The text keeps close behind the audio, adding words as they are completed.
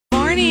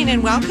morning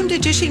and welcome to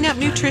Dishing Up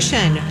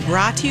Nutrition,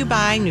 brought to you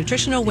by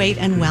Nutritional Weight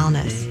and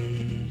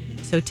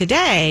Wellness. So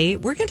today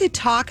we're going to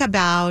talk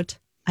about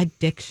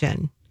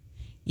addiction.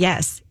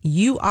 Yes,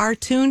 you are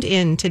tuned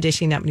in to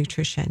Dishing Up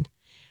Nutrition.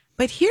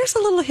 But here's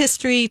a little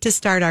history to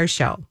start our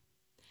show.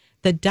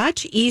 The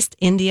Dutch East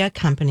India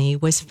Company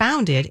was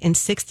founded in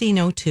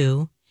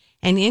 1602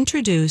 and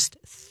introduced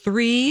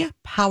 3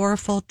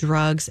 powerful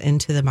drugs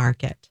into the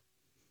market.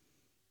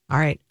 All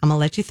right, I'm going to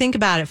let you think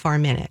about it for a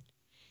minute.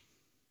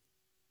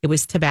 It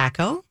was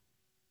tobacco,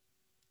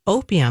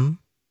 opium,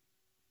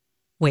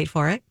 wait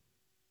for it,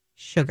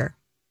 sugar.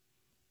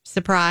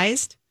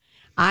 Surprised?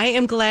 I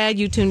am glad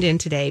you tuned in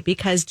today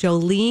because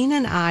Jolene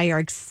and I are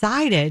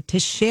excited to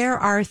share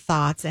our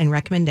thoughts and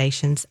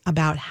recommendations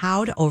about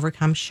how to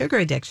overcome sugar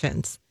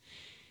addictions.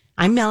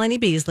 I'm Melanie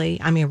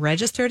Beasley. I'm a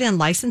registered and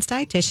licensed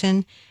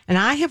dietitian, and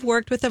I have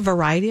worked with a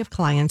variety of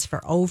clients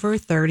for over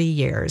 30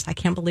 years. I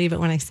can't believe it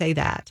when I say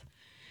that.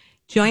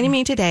 Joining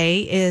me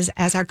today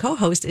as our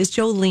co-host is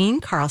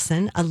Jolene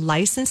Carlson, a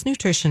licensed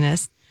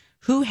nutritionist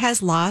who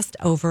has lost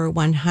over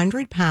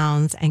 100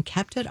 pounds and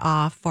kept it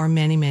off for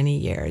many, many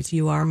years.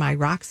 You are my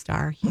rock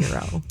star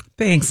hero.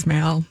 Thanks,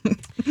 Mel.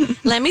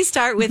 Let me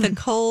start with a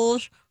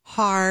cold,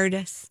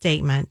 hard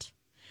statement.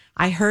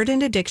 I heard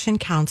an addiction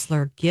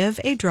counselor give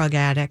a drug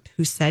addict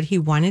who said he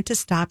wanted to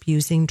stop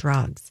using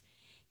drugs.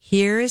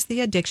 Here is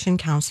the addiction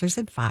counselor's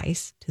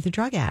advice to the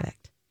drug addict.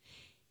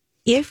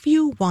 If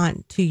you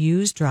want to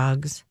use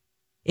drugs,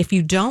 if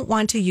you don't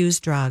want to use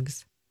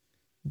drugs,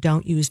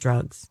 don't use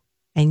drugs,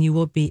 and you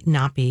will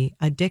not be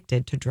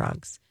addicted to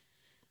drugs.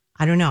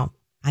 I don't know.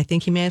 I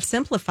think he may have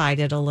simplified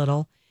it a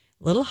little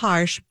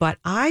harsh, but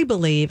I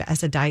believe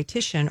as a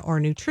dietitian or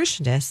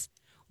nutritionist,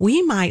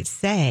 we might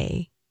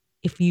say,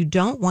 if you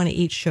don't want to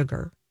eat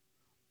sugar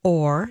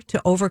or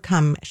to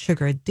overcome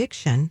sugar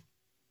addiction,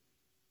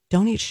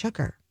 don't eat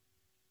sugar.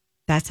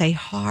 That's a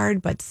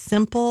hard but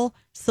simple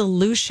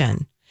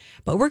solution.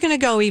 But we're going to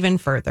go even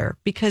further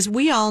because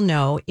we all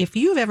know if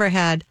you've ever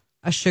had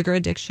a sugar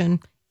addiction,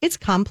 it's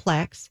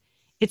complex.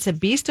 It's a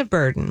beast of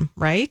burden,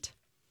 right?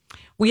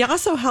 We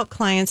also help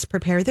clients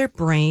prepare their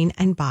brain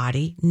and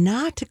body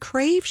not to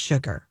crave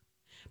sugar.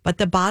 But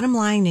the bottom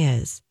line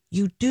is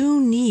you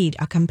do need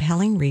a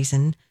compelling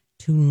reason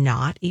to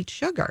not eat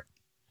sugar.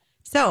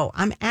 So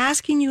I'm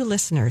asking you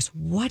listeners,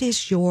 what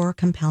is your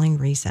compelling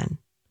reason?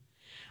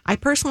 I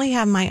personally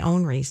have my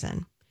own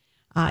reason.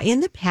 In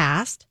the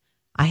past,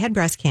 I had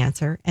breast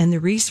cancer, and the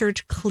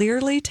research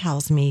clearly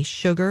tells me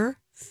sugar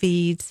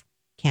feeds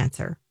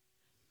cancer.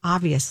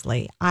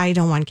 Obviously, I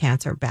don't want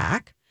cancer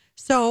back,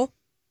 so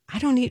I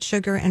don't eat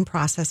sugar and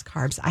processed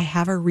carbs. I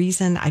have a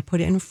reason. I put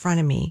it in front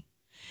of me.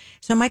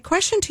 So my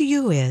question to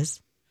you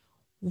is,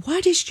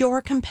 what is your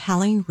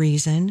compelling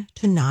reason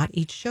to not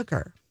eat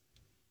sugar?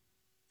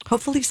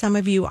 Hopefully some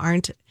of you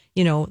aren't,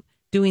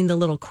 doing the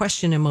little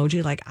question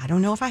emoji like, I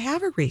don't know if I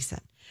have a reason.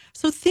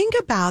 So think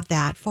about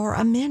that for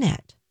a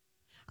minute.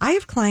 I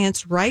have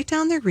clients write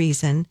down their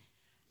reason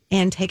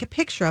and take a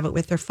picture of it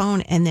with their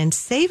phone and then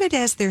save it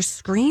as their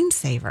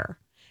screensaver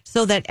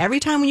so that every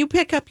time when you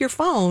pick up your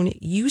phone,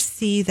 you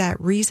see that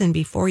reason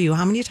before you.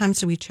 How many times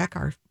do we check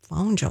our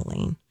phone,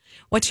 Jolene?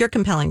 What's your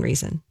compelling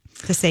reason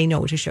to say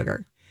no to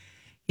sugar?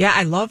 Yeah,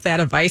 I love that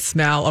advice,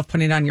 Mel, of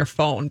putting it on your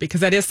phone because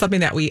that is something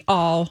that we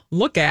all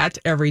look at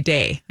every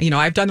day.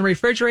 I've done the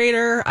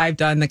refrigerator, I've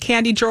done the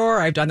candy drawer,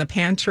 I've done the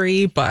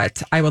pantry,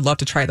 but I would love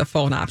to try the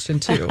phone option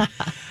too.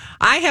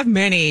 I have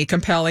many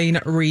compelling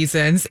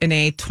reasons in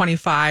a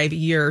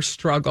 25-year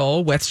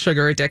struggle with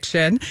sugar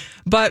addiction.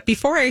 But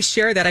before I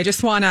share that, I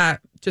just want to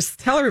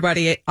tell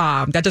everybody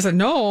that doesn't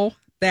know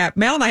that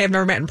Mel and I have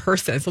never met in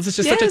person. So it's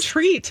just such a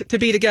treat to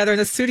be together in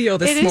the studio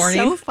this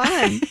morning. It is so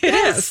fun. It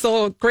is.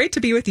 So great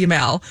to be with you,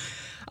 Mel.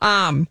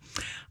 And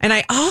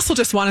I also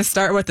just want to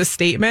start with a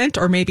statement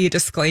or maybe a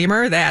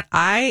disclaimer that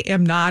I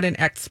am not an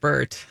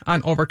expert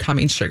on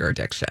overcoming sugar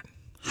addiction.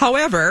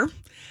 However,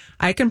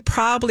 I can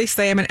probably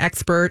say I'm an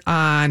expert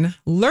on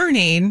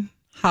learning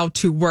how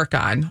to work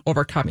on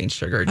overcoming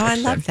sugar addiction. Oh, I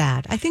love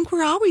that. I think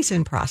we're always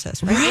in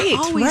process, right? We're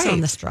always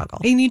on the struggle.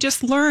 And you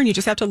just learn. You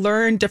just have to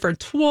learn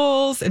different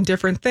tools and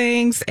different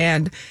things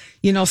and,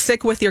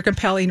 stick with your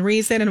compelling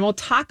reason. And we'll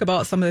talk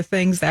about some of the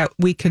things that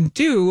we can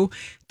do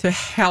to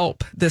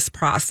help this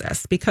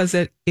process because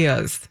it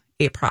is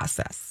a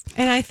process.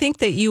 And I think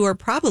that you are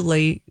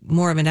probably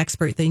more of an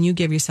expert than you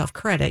give yourself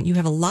credit. You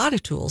have a lot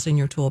of tools in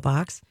your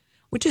toolbox,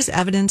 which is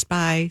evidenced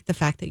by the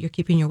fact that you're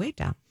keeping your weight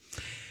down.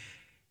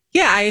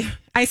 Yeah,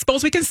 I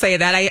suppose we can say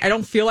that. I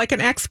don't feel like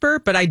an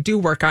expert, but I do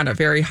work on it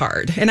very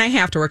hard. And I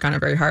have to work on it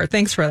very hard.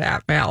 Thanks for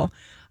that, Mel.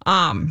 So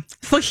I'm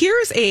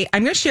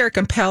going to share a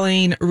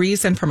compelling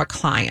reason from a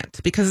client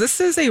because this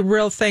is a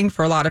real thing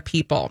for a lot of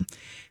people.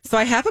 So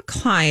I have a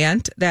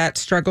client that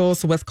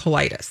struggles with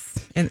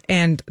colitis,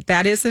 and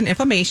that is an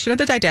inflammation of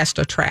the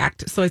digestive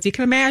tract. So as you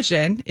can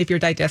imagine, if your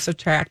digestive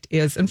tract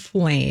is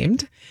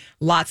inflamed,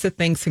 lots of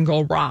things can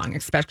go wrong,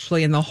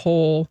 especially in the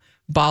whole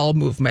bowel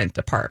movement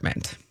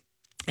department.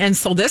 And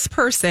so this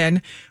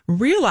person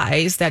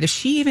realized that if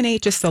she even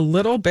ate just a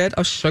little bit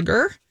of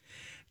sugar,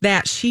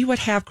 that she would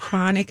have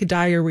chronic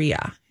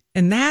diarrhea.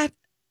 And that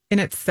in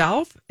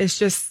itself is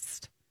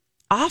just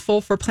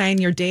awful for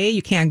planning your day.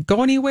 You can't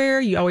go anywhere.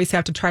 You always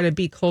have to try to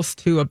be close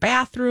to a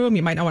bathroom.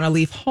 You might not want to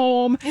leave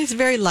home. It's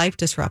very life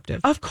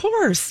disruptive. Of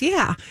course,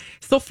 yeah.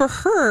 So for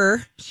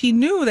her, she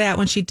knew that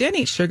when she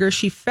didn't eat sugar,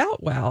 she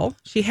felt well.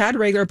 She had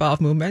regular bowel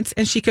movements,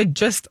 and she could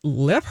just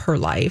live her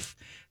life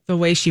the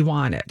way she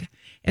wanted.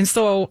 And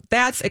so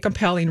that's a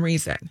compelling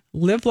reason.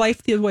 Live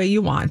life the way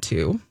you want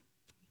to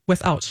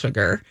without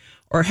sugar,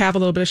 or have a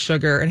little bit of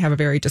sugar and have a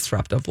very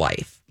disruptive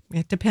life.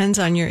 It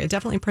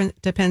definitely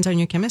depends on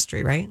your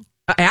chemistry, right?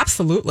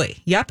 Absolutely.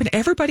 Yep. And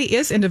everybody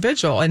is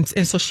individual. And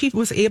so she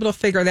was able to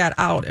figure that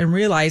out and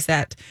realize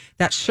that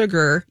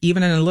sugar,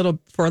 even in a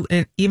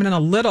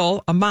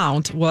little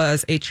amount,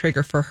 was a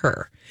trigger for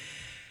her.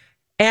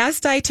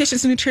 As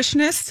dietitians and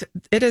nutritionists,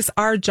 it is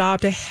our job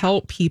to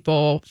help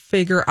people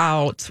figure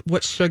out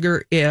what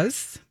sugar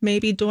is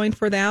maybe doing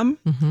for them,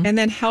 and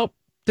then help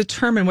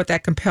determine what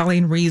that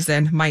compelling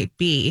reason might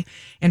be,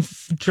 and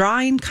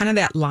drawing kind of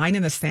that line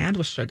in the sand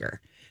with sugar.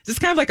 This is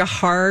kind of like a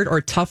hard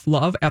or tough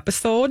love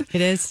episode.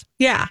 It is.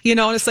 Yeah. And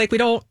it's like we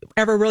don't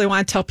ever really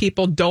want to tell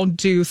people don't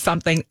do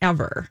something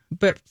ever.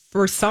 But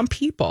for some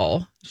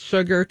people,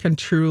 sugar can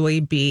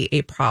truly be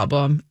a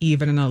problem,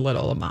 even in a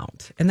little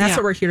amount. And that's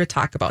what we're here to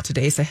talk about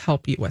today, is to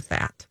help you with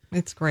that.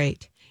 It's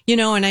great.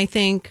 And I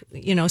think,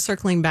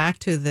 circling back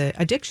to the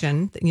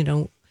addiction,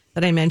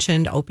 that I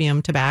mentioned,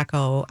 opium,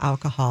 tobacco,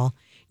 alcohol,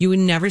 you would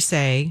never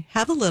say,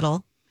 have a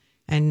little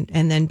and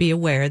then be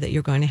aware that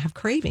you're going to have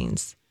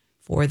cravings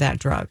for that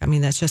drug. I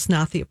mean, that's just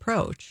not the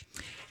approach.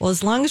 Well,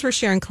 as long as we're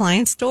sharing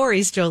client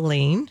stories,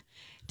 Jolene,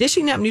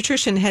 Dishing Up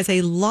Nutrition has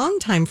a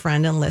longtime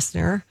friend and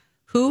listener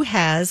who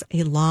has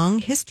a long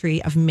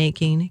history of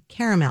making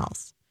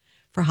caramels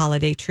for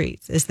holiday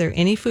treats. Is there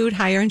any food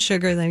higher in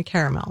sugar than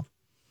caramel?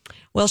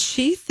 Well,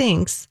 she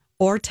thinks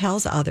or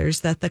tells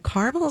others that the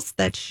caramels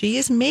that she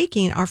is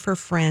making are for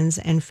friends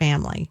and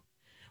family.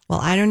 Well,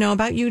 I don't know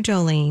about you,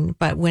 Jolene,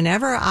 but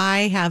whenever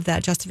I have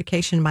that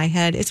justification in my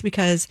head, it's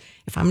because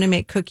if I'm going to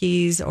make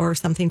cookies or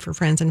something for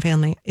friends and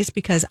family, it's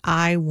because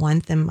I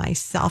want them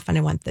myself, and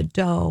I want the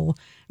dough,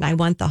 and I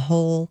want the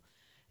whole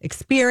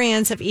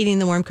experience of eating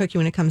the warm cookie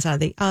when it comes out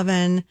of the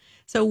oven.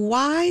 So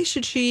why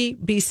should she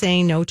be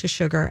saying no to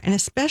sugar, and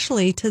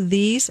especially to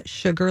these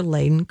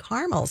sugar-laden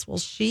caramels? Well,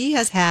 she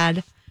has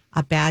had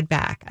a bad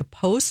back, a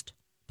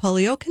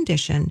post-polio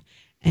condition,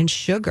 and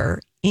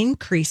sugar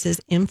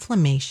increases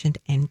inflammation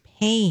and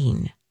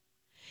pain.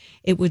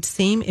 It would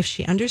seem if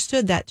she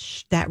understood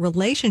that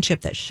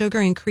relationship, that sugar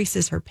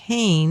increases her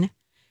pain,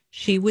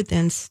 she would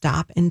then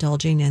stop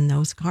indulging in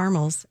those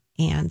caramels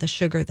and the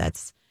sugar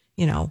that's,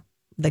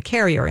 the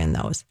carrier in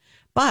those.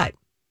 But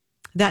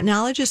that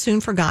knowledge is soon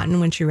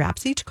forgotten when she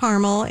wraps each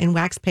caramel in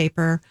wax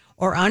paper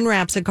or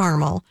unwraps a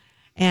caramel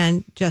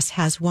and just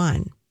has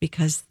one,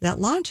 because that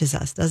launches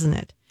us, doesn't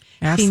it?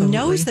 Absolutely. She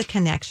knows the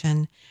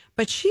connection,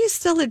 but she is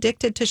still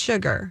addicted to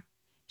sugar.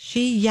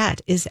 She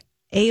yet is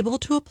able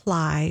to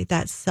apply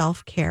that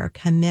self-care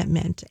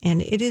commitment.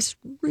 And it is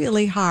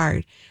really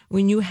hard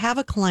when you have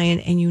a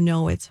client and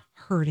it's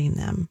hurting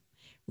them.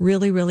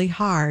 Really, really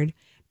hard.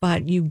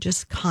 But you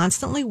just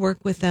constantly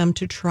work with them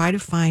to try to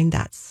find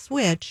that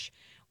switch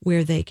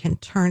where they can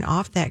turn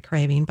off that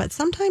craving. But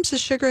sometimes the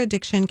sugar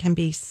addiction can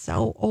be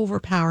so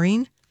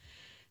overpowering.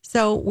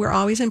 So we're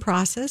always in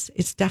process.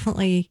 It's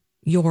definitely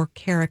your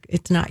character.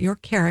 It's not your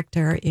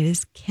character. It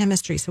is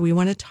chemistry. So we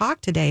want to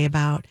talk today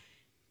about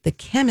the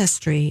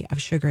chemistry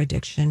of sugar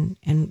addiction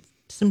and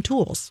some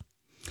tools.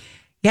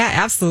 Yeah,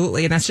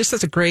 absolutely. And that's just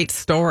such a great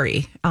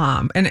story.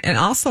 And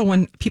also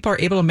when people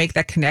are able to make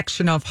that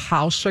connection of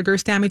how sugar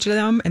is damaging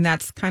them, and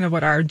that's kind of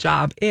what our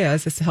job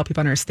is to help people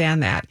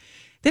understand that,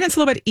 then it's a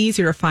little bit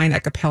easier to find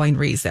that compelling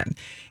reason.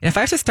 And if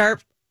I have to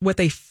start with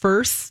a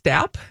first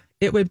step,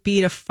 it would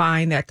be to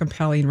find that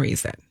compelling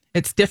reason.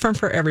 It's different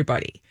for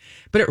everybody,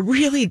 but it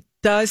really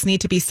does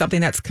need to be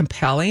something that's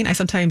compelling. I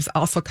sometimes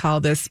also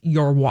call this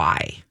your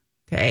why.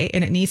 Okay.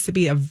 And it needs to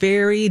be a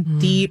very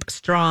deep,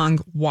 strong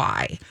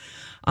why,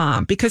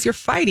 because you're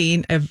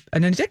fighting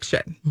an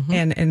addiction.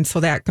 And so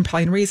that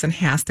compelling reason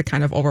has to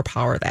kind of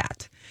overpower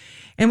that.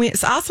 And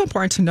it's also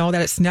important to know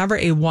that it's never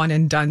a one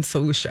and done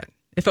solution.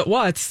 If it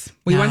was,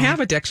 we wouldn't have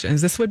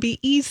addictions. This would be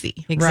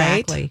easy.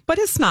 Exactly. Right? But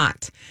it's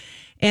not.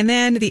 And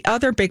then the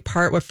other big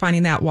part with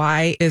finding that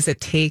why is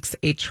it takes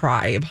a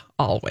tribe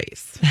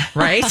always,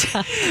 right?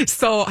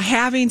 So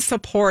having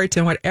support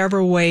in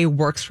whatever way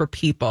works for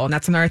people. And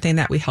that's another thing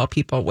that we help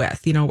people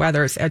with,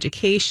 whether it's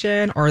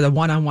education or the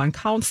one-on-one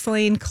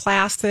counseling,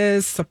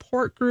 classes,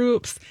 support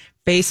groups,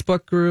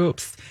 Facebook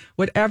groups,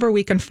 whatever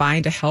we can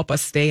find to help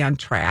us stay on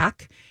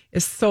track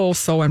is so,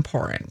 so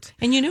important.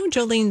 And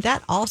Jolene,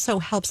 that also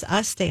helps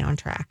us stay on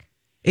track.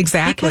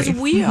 Exactly.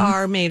 Because we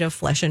are made of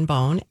flesh and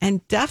bone.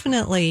 And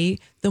definitely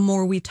the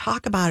more we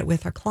talk about it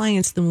with our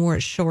clients, the more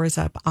it shores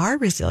up our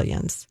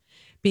resilience,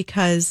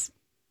 because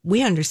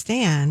we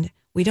understand,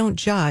 we don't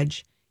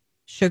judge.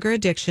 Sugar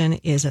addiction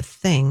is a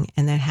thing,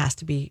 and that has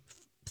to be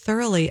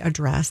thoroughly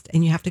addressed,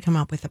 and you have to come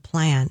up with a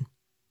plan.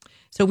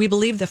 So we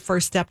believe the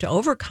first step to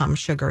overcome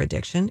sugar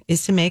addiction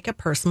is to make a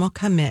personal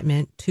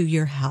commitment to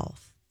your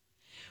health.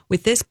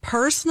 With this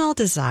personal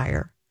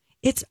desire,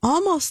 it's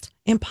almost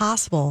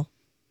impossible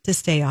to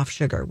stay off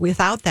sugar.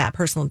 Without that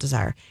personal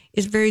desire,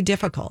 it's very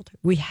difficult.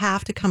 We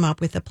have to come up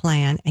with a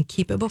plan and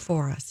keep it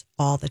before us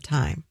all the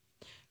time.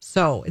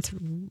 So it's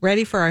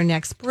ready for our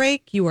next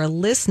break. You are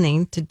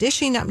listening to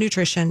Dishing Up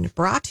Nutrition,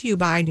 brought to you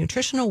by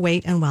Nutritional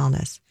Weight and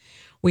Wellness.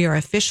 We are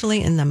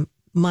officially in the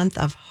month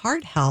of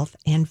Heart Health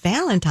and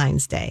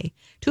Valentine's Day,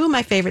 two of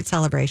my favorite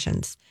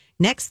celebrations.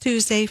 Next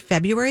Tuesday,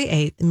 February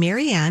 8th,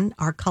 Marianne,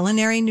 our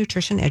culinary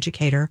nutrition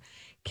educator,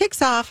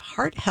 kicks off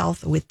Heart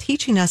Health with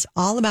teaching us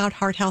all about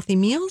heart-healthy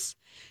meals.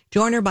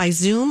 Join her by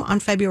Zoom on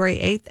February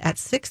 8th at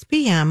 6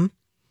 p.m.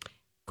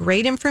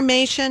 Great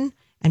information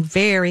and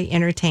very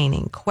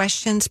entertaining.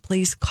 Questions,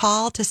 please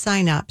call to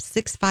sign up,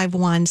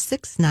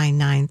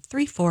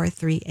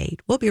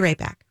 651-699-3438. We'll be right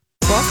back.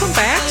 Welcome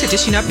back to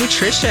Dishing Up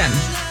Nutrition.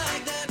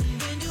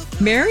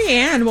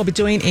 Marianne will be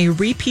doing a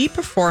repeat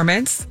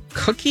performance,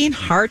 Cooking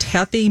Heart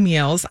Healthy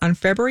Meals, on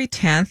February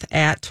 10th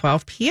at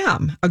 12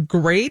 p.m. A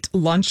great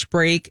lunch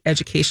break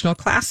educational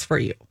class for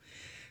you.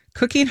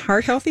 Cooking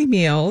Heart Healthy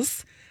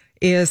Meals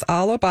is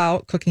all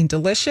about cooking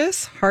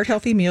delicious,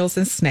 heart-healthy meals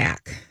and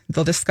snack.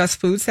 They'll discuss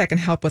foods that can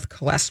help with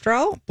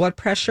cholesterol, blood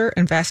pressure,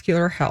 and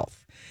vascular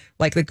health,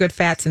 like the good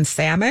fats in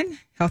salmon,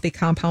 healthy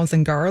compounds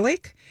in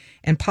garlic,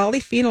 and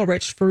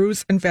polyphenol-rich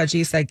fruits and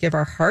veggies that give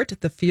our heart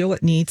the fuel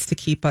it needs to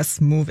keep us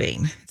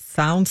moving.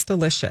 Sounds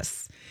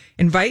delicious.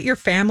 Invite your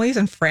families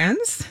and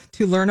friends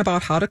to learn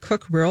about how to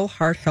cook real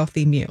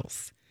heart-healthy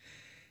meals.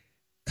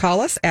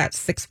 Call us at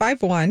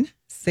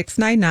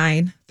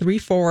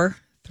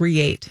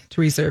 651-699-3438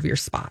 to reserve your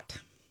spot.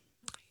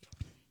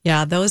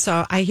 Yeah, those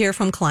are, I hear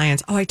from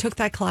clients, I took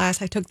that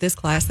class, I took this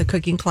class, the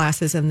cooking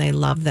classes, and they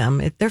love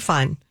them. They're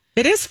fun.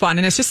 It is fun,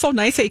 and it's just so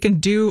nice that you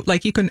can you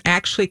can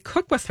actually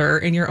cook with her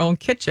in your own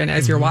kitchen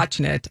as you're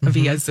watching it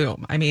via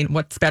Zoom. I mean,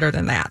 what's better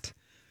than that?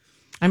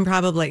 I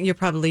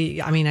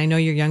know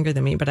you're younger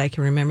than me, but I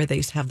can remember they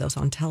used to have those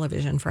on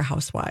television for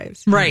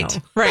housewives. Right.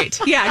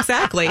 Yeah,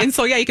 exactly. And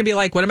so, you can be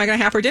like, what am I going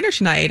to have for dinner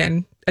tonight?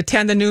 And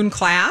attend the noon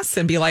class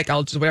and be like,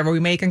 I'll just whatever we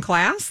make in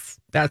class,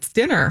 that's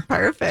dinner.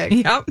 Perfect.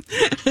 Yep.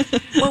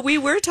 Well, we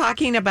were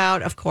talking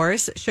about, of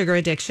course, sugar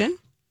addiction.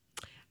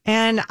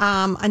 And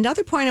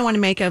another point I want to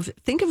make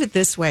think of it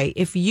this way.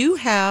 If you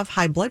have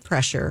high blood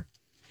pressure,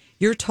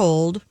 you're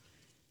told,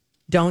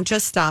 don't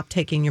just stop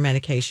taking your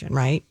medication,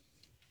 right?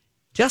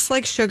 Just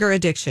like sugar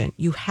addiction,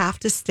 you have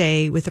to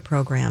stay with the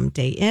program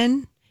day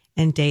in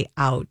and day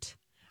out.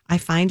 I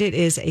find it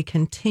is a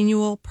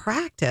continual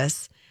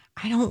practice.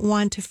 I don't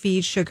want to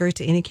feed sugar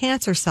to any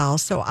cancer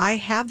cells, so I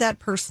have that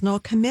personal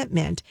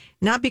commitment,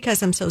 not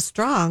because I'm so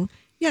strong.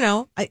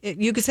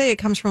 You could say it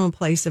comes from a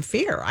place of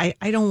fear. I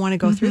don't want to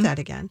go through that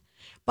again.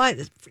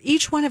 But for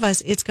each one of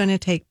us, it's going to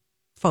take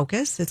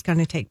focus. It's going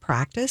to take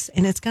practice,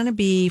 and it's going to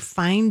be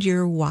find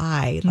your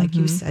why. Like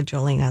you said,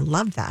 Jolene, I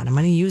love that. I'm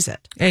going to use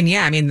it. And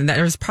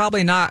there's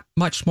probably not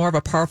much more of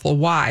a powerful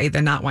why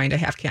than not wanting to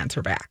have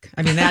cancer back.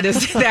 I mean, that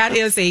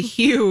is a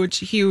huge,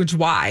 huge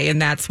why,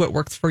 and that's what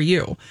works for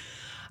you.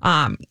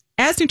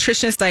 As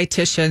nutritionists,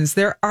 dietitians,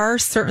 there are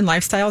certain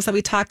lifestyles that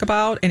we talk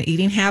about and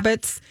eating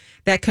habits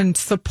that can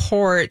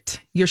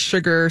support your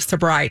sugar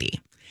sobriety.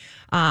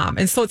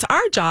 And so it's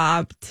our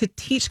job to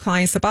teach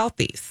clients about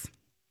these.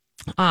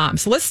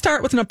 So let's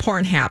start with an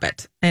important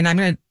habit. And I'm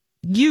going to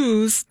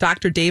use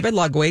Dr. David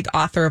Ludwig,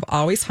 author of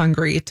Always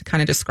Hungry, to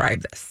kind of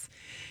describe this.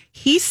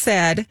 He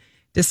said,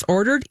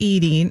 disordered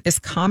eating is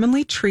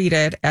commonly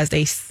treated as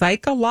a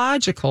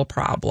psychological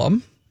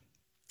problem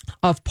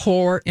of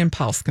poor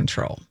impulse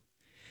control.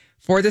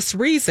 For this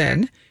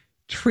reason,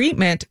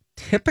 treatment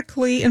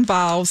typically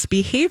involves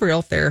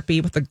behavioral therapy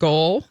with the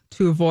goal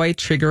to avoid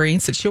triggering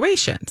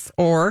situations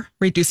or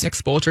reducing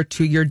exposure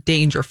to your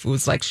danger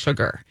foods like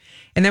sugar.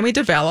 And then we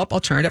develop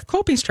alternative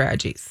coping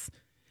strategies,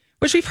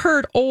 which we've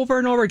heard over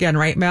and over again,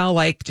 right, Mel?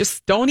 Like,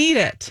 just don't eat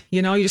it.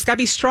 You just got to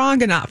be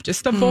strong enough.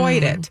 Just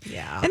avoid it.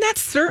 Yeah. And that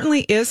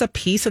certainly is a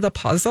piece of the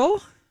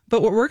puzzle.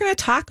 But what we're going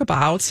to talk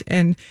about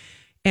and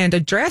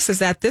address is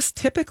that this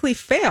typically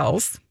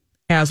fails,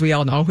 as we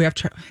all know who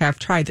have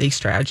tried these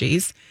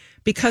strategies,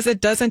 because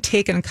it doesn't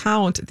take into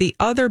account the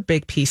other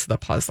big piece of the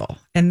puzzle,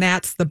 and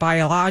that's the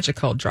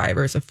biological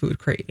drivers of food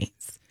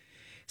cravings.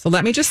 So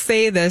let me just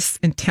say this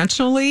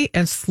intentionally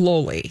and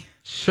slowly.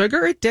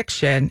 Sugar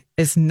addiction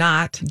is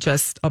not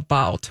just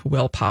about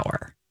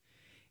willpower.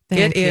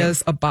 It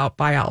is about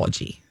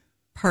biology.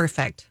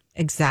 Perfect.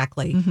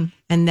 Exactly.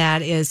 And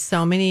that is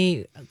so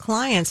many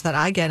clients that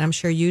I get, I'm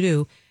sure you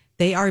do,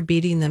 they are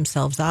beating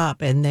themselves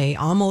up and they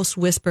almost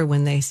whisper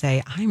when they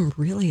say, I'm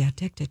really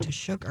addicted to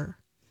sugar.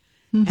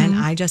 And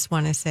I just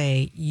want to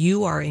say,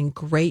 you are in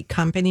great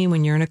company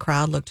when you're in a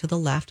crowd. Look to the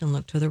left and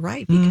look to the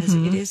right, because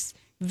it is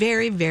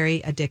very,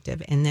 very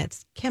addictive, and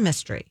that's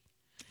chemistry.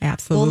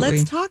 Absolutely. Well,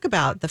 let's talk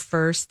about the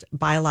first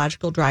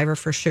biological driver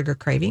for sugar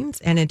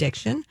cravings and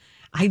addiction.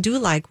 I do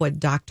like what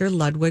Dr.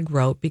 Ludwig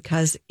wrote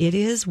because it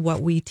is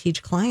what we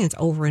teach clients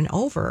over and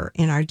over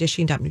in our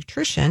Dishing Up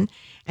Nutrition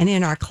and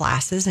in our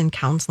classes and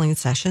counseling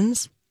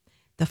sessions.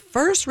 The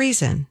first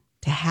reason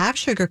to have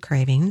sugar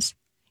cravings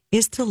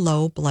is to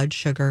low blood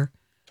sugar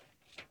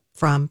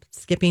from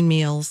skipping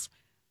meals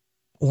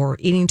or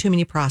eating too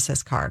many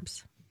processed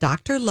carbs.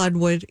 Dr.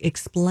 Ludwig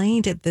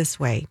explained it this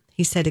way.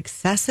 He said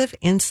excessive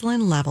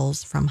insulin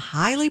levels from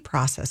highly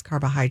processed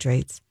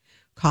carbohydrates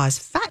cause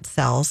fat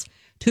cells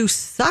to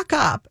suck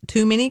up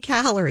too many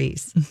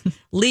calories,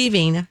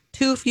 leaving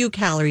too few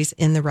calories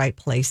in the right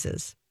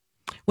places.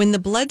 When the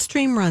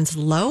bloodstream runs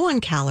low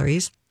on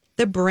calories,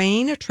 the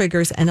brain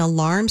triggers an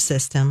alarm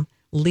system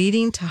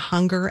leading to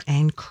hunger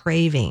and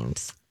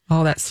cravings.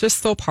 Oh, that's just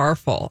so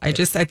powerful. To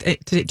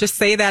just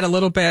say that a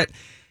little bit,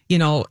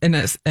 in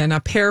a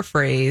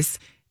paraphrase,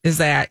 is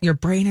that your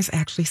brain is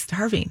actually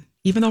starving,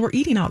 even though we're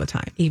eating all the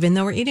time. Even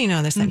though we're eating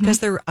all this time,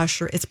 because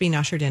it's being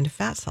ushered into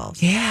fat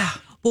cells. Yeah.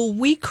 Well,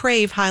 we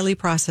crave highly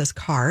processed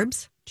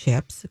carbs,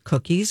 chips,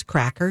 cookies,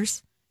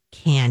 crackers,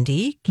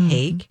 candy,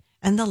 cake,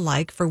 and the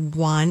like for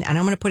one, and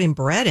I'm going to put in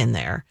bread in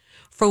there,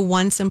 for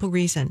one simple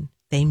reason.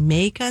 They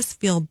make us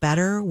feel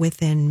better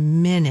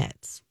within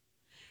minutes.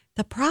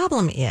 The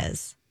problem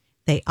is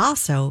they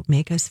also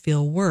make us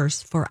feel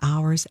worse for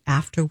hours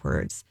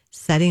afterwards,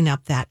 setting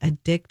up that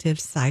addictive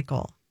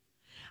cycle.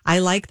 I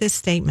like this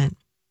statement.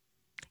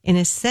 In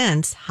a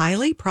sense,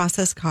 highly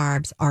processed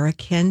carbs are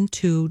akin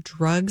to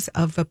drugs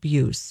of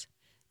abuse.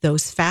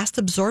 Those fast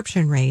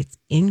absorption rates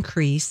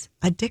increase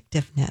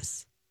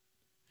addictiveness.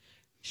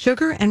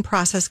 Sugar and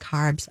processed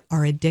carbs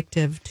are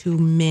addictive to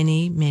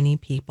many, many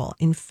people.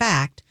 In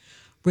fact,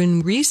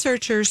 when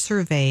researchers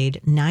surveyed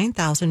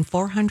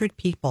 9,400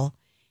 people,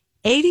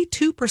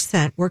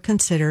 82% were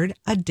considered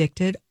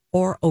addicted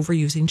or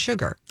overusing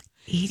sugar.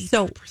 82%.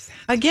 So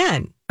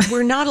again,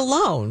 we're not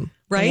alone,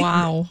 right?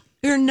 Wow.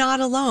 You're not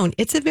alone.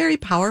 It's a very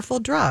powerful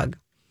drug.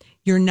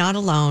 You're not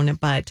alone,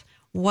 but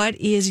what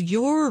is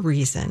your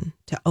reason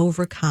to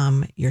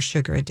overcome your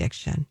sugar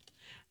addiction?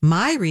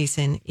 My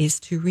reason is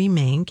to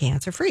remain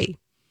cancer-free.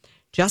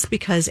 Just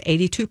because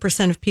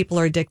 82% of people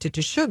are addicted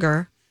to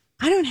sugar,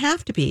 I don't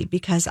have to be,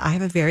 because I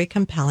have a very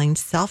compelling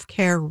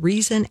self-care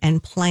reason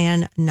and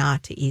plan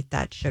not to eat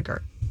that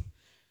sugar.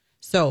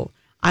 So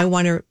I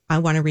want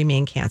to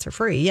remain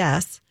cancer-free,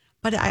 yes,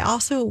 but I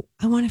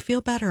want to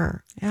feel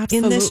better.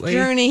 Absolutely. In this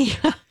journey.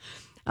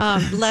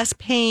 Less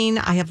pain.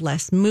 I have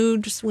less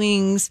mood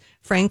swings.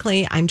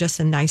 Frankly, I'm just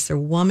a nicer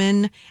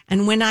woman.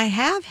 And when I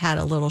have had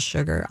a little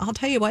sugar, I'll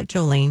tell you what,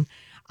 Jolene,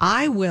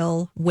 I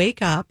will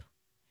wake up,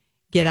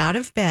 get out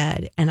of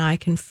bed, and I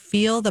can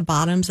feel the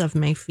bottoms of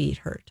my feet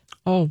hurt.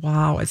 Oh,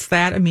 wow. It's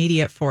that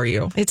immediate for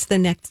you. It's the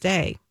next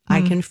day.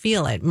 I can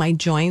feel it. My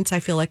joints, I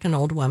feel like an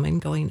old woman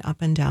going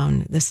up and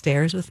down the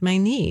stairs with my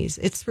knees.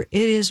 It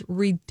is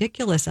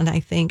ridiculous. And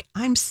I think,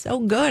 I'm so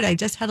good. I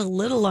just had a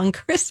little on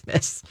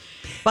Christmas.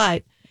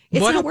 But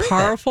it's what not a worth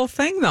powerful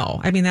thing,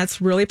 though. I mean,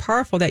 that's really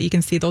powerful that you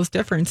can see those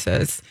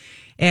differences.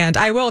 And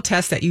I will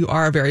attest that you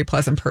are a very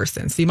pleasant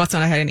person. So you must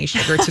not have had any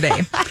sugar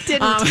today. I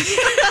didn't.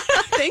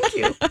 Thank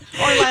you.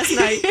 Or last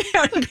night.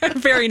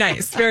 Very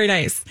nice. Very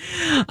nice.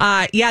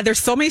 Yeah, there's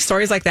so many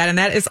stories like that. And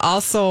that is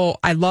also,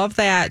 I love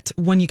that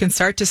when you can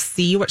start to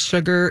see what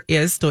sugar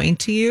is doing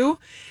to you,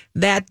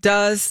 that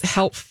does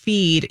help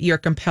feed your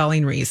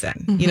compelling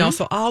reason.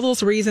 So all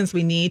those reasons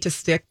we need to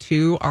stick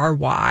to our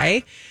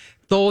why,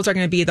 those are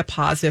going to be the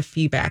positive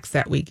feedbacks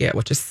that we get,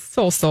 which is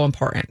so, so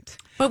important.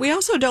 But we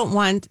also don't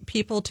want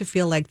people to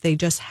feel like they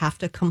just have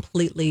to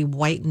completely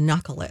white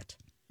knuckle it.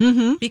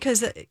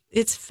 Because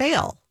it's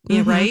fail,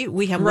 right?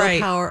 We have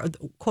willpower,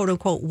 quote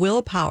unquote,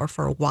 willpower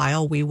for a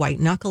while. We white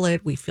knuckle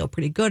it. We feel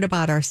pretty good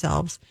about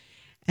ourselves.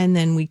 And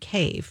then we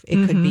cave.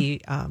 It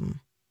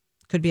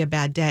could be a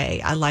bad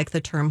day. I like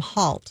the term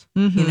halt.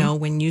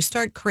 When you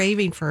start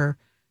craving for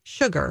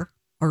sugar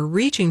or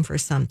reaching for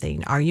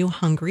something, are you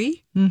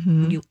hungry? Are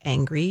you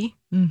angry?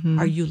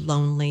 Are you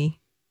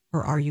lonely?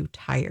 Or are you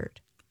tired?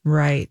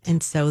 Right.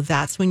 And so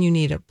that's when you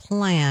need a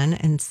plan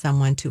and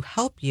someone to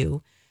help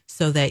you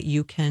so that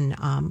you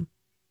can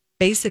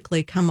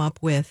basically come up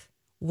with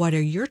what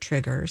are your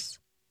triggers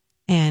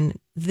and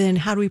then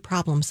how do we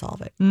problem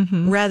solve it?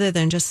 Rather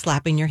than just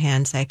slapping your hand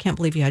and say, I can't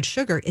believe you had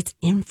sugar. It's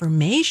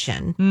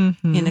information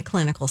in a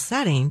clinical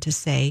setting to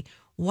say,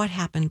 what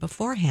happened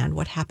beforehand?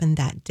 What happened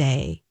that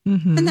day?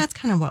 And that's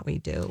kind of what we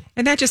do.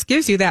 And that just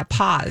gives you that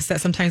pause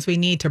that sometimes we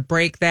need to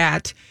break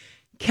that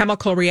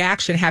chemical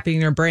reaction happening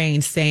in your brain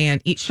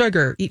saying, eat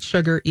sugar, eat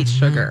sugar, eat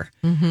sugar.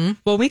 Well,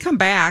 when we come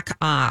back,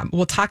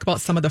 we'll talk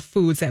about some of the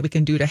foods that we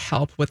can do to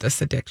help with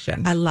this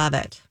addiction. I love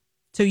it.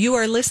 So you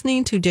are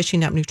listening to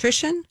Dishing Up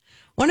Nutrition.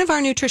 One of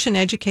our nutrition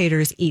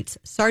educators eats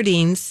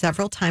sardines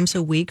several times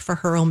a week for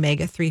her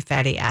omega-3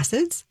 fatty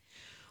acids,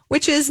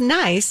 which is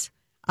nice.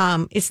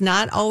 It's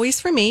not always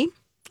for me.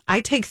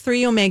 I take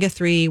 3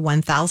 omega-3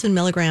 1,000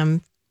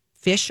 milligram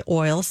fish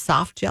oil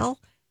soft gel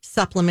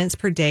supplements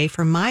per day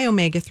for my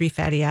omega-3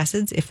 fatty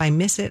acids. If I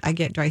miss it, I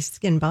get dry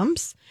skin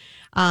bumps.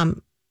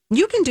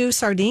 You can do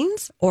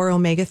sardines or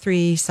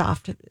omega-3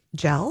 soft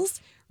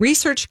gels.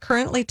 Research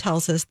currently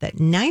tells us that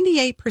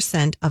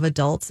 98% of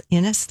adults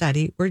in a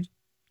study were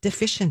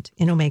deficient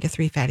in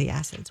omega-3 fatty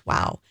acids.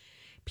 Wow.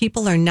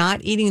 People are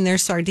not eating their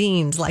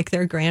sardines like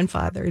their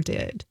grandfather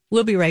did.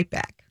 We'll be right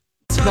back.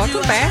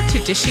 Welcome back to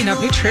Dishing Up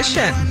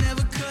Nutrition.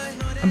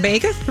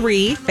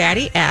 Omega-3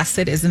 fatty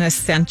acid is an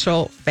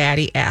essential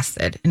fatty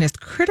acid and is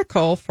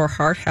critical for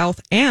heart health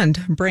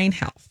and brain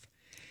health.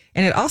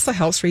 And it also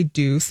helps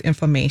reduce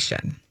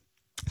inflammation.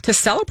 To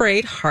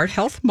celebrate Heart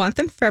Health Month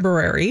in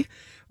February,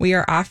 we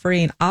are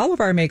offering all of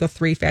our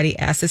omega-3 fatty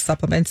acid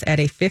supplements at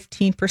a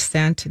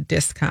 15%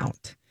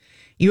 discount.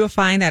 You will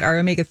find that our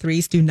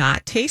omega-3s do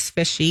not taste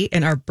fishy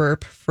and are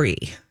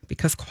burp-free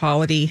because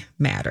quality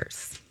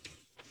matters.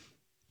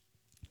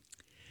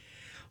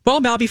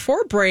 Well, Mel,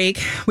 before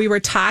break, we were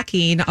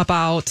talking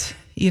about,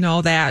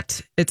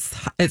 that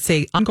it's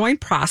a ongoing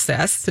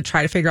process to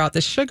try to figure out the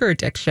sugar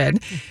addiction.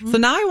 Mm-hmm. So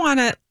now I want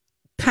to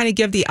kind of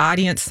give the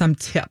audience some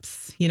tips,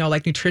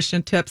 like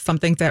nutrition tips, some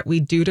things that we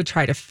do to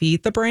try to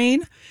feed the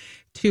brain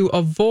to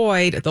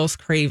avoid those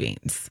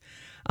cravings.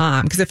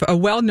 Because if a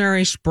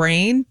well-nourished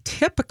brain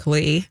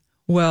typically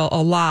will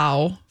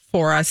allow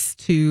for us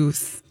to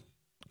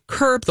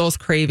curb those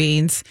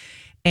cravings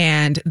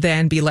and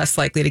then be less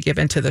likely to give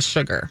into the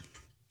sugar.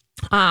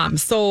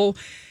 So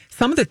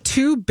some of the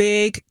two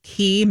big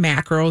key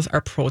macros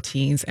are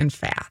proteins and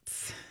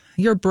fats.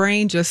 Your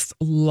brain just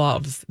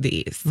loves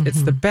these. Mm-hmm.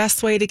 It's the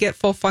best way to get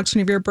full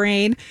function of your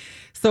brain.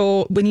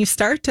 So when you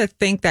start to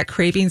think that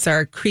cravings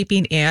are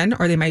creeping in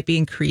or they might be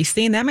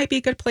increasing, that might be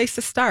a good place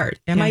to start.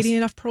 Am I eating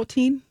enough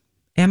protein?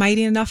 Am I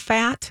eating enough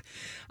fat?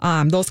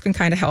 Those can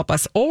kind of help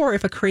us. Or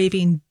if a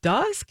craving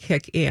does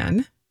kick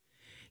in,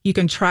 you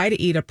can try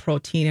to eat a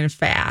protein and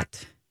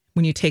fat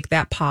when you take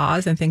that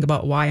pause and think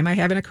about why am I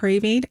having a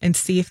craving and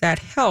see if that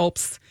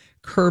helps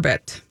curb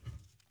it.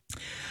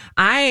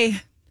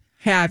 I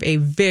have a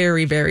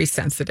very, very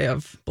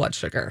sensitive blood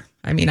sugar.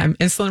 I mean, I'm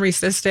insulin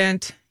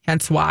resistant,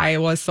 hence why I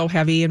was so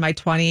heavy in my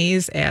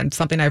 20s and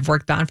something I've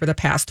worked on for the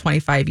past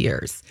 25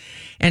 years.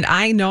 And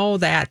I know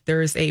that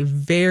there's a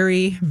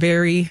very,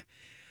 very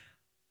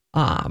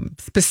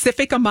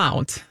specific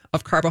amount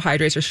of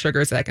carbohydrates or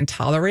sugars that I can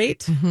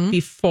tolerate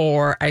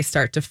before I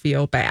start to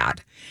feel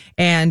bad.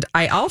 And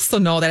I also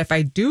know that if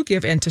I do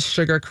give into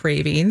sugar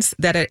cravings,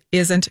 that it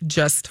isn't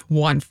just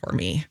one for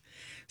me.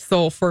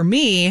 So for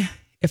me,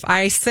 if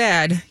I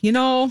said,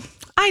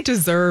 I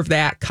deserve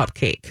that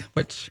cupcake,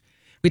 which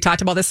we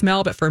talked about this,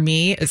 Mel, but for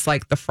me, it's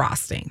like the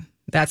frosting.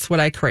 That's what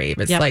I crave.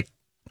 It's like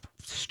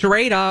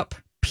straight up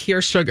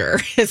pure sugar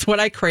is what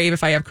I crave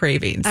if I have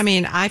cravings. I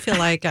mean, I feel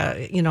like,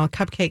 a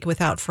cupcake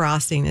without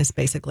frosting is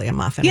basically a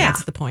muffin. Yeah.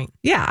 That's the point.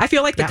 Yeah. I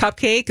feel like the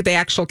cupcake, the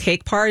actual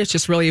cake part, is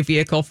just really a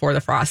vehicle for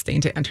the frosting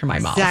to enter my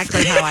mouth.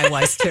 Exactly how I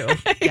was too.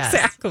 Yes.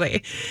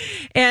 Exactly.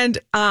 And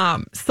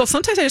so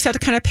sometimes I just have to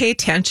kind of pay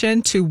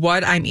attention to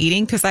what I'm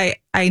eating because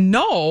I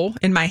know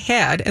in my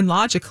head and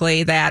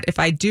logically that if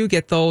I do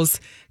get those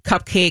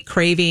cupcake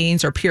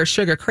cravings or pure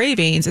sugar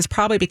cravings, it's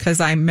probably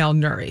because I'm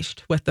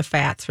malnourished with the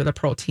fats or the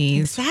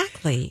proteins.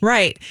 Exactly.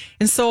 Right.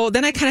 And so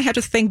then I kind of have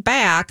to think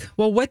back,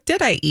 well, what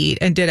did I eat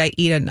and did I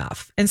eat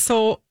enough? And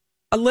so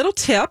a little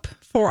tip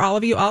for all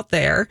of you out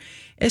there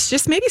is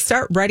just maybe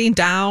start writing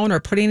down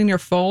or putting in your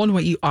phone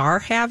what you are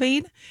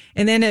having.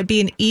 And then it'd be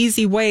an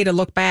easy way to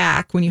look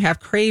back when you have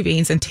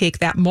cravings and take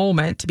that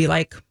moment to be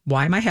like,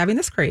 why am I having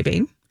this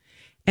craving?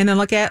 And then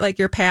look at like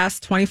your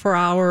past 24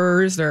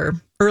 hours or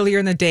earlier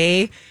in the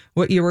day,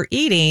 what you were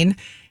eating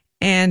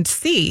and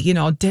see,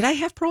 did I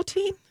have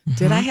protein? Mm-hmm.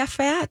 Did I have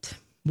fat?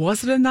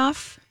 Was it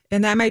enough?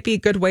 And that might be a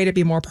good way to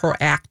be more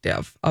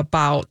proactive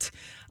about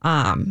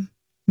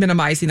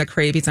minimizing the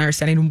cravings and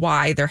understanding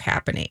why they're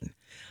happening.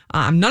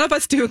 None of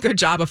us do a good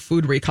job of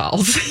food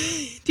recalls.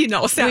 Do you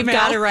know that, We've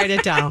got to write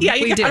it down. Yeah,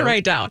 you got to write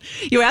it down.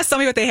 You ask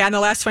somebody what they had in the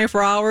last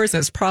 24 hours, and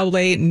it's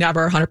probably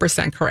never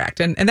 100% correct.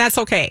 And that's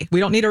okay. We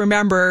don't need to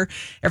remember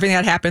everything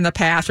that happened in the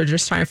past. We're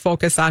just trying to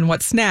focus on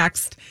what's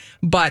next.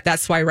 But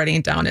that's why writing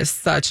it down is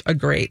such a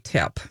great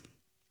tip.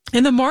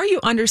 And the more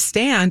you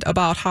understand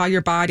about how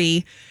your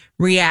body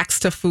reacts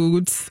to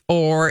foods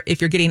or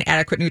if you're getting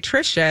adequate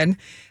nutrition,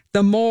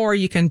 the more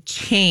you can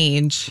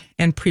change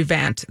and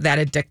prevent that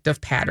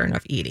addictive pattern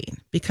of eating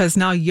because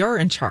now you're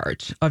in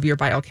charge of your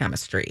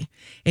biochemistry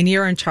and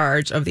you're in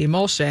charge of the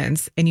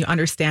emotions and you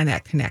understand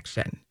that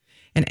connection.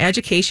 And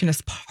education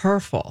is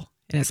powerful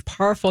and it's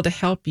powerful to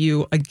help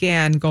you,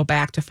 again, go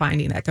back to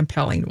finding that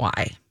compelling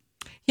why.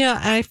 Yeah,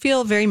 I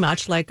feel very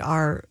much like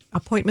our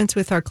appointments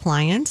with our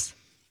clients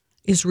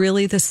is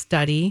really the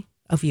study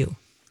of you.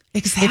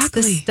 Exactly. It's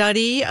the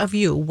study of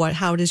you.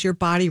 How does your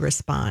body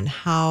respond?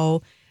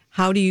 How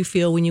do you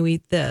feel when you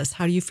eat this?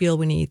 How do you feel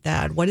when you eat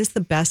that? What is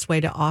the best way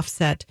to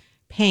offset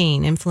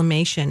pain,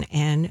 inflammation,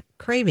 and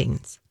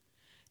cravings?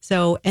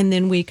 So, and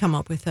then we come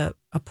up with a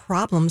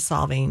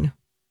problem-solving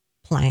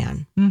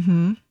plan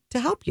to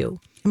help you.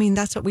 I mean,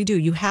 that's what we do.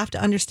 You have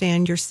to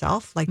understand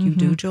yourself like you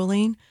do,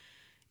 Jolene,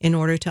 in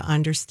order to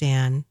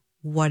understand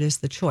what is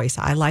the choice.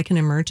 I like an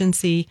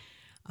emergency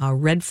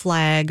red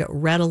flag,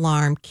 red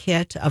alarm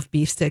kit of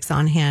beef sticks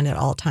on hand at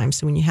all times.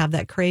 So when you have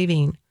that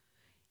craving,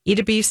 Eat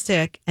a beef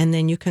stick, and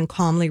then you can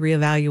calmly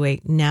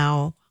reevaluate.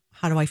 Now,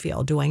 how do I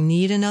feel? Do I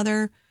need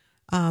another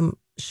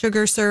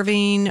sugar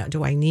serving?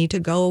 Do I need to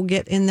go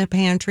get in the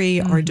pantry,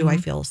 or do I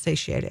feel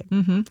satiated?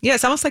 Yeah,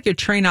 it's almost like you're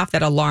turning off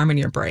that alarm in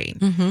your brain.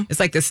 It's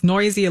like this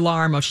noisy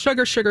alarm of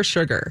sugar, sugar,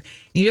 sugar.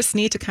 You just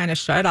need to kind of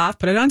shut it off,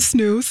 put it on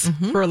snooze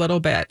for a little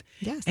bit,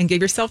 and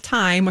give yourself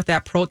time with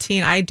that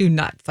protein. I do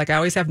nuts. Like I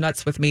always have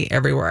nuts with me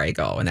everywhere I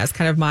go, and that's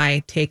kind of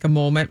my take a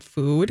moment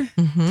food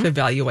to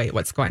evaluate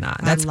what's going on.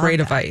 That's great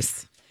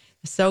advice.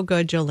 So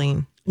good,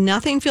 Jolene.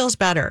 Nothing feels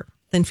better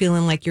than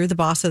feeling like you're the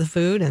boss of the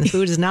food and the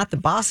food is not the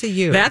boss of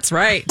you. That's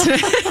right.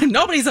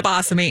 Nobody's the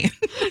boss of me.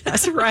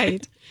 That's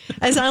right.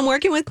 As I'm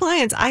working with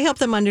clients, I help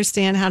them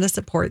understand how to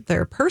support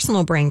their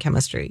personal brain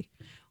chemistry,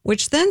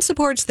 which then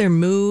supports their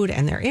mood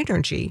and their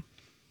energy.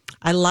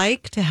 I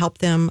like to help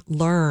them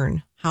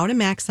learn how to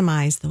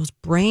maximize those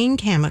brain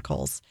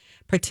chemicals,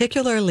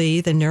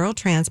 particularly the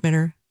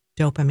neurotransmitter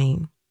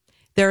dopamine.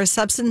 There are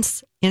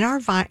substances in our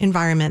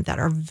environment that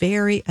are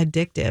very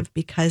addictive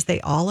because they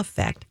all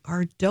affect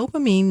our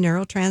dopamine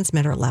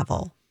neurotransmitter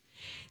level.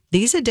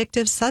 These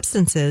addictive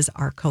substances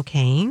are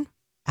cocaine,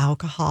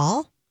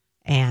 alcohol,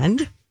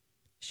 and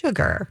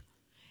sugar.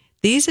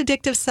 These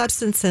addictive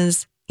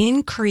substances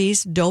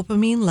increase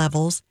dopamine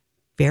levels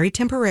very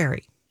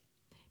temporary,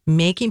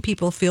 making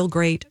people feel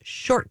great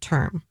short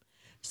term.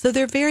 So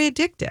they're very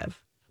addictive.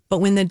 But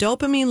when the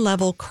dopamine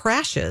level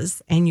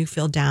crashes and you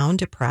feel down,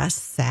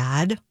 depressed,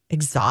 sad,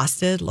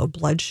 exhausted, low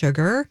blood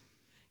sugar,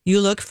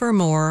 you look for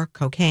more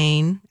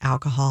cocaine,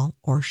 alcohol,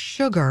 or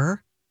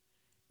sugar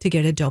to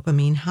get a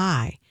dopamine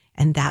high.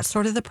 And that's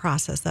sort of the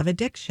process of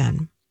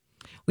addiction.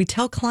 We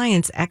tell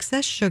clients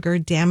excess sugar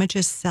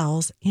damages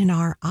cells in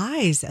our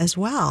eyes as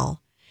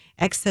well.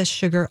 Excess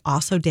sugar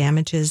also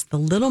damages the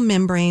little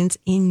membranes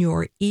in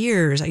your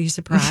ears. Are you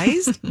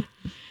surprised?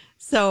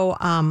 So,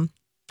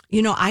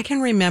 I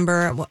can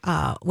remember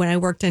when I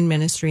worked in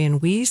ministry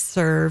and we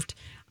served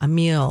a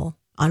meal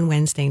on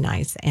Wednesday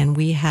nights, and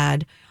we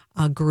had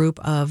a group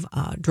of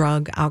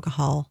drug,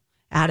 alcohol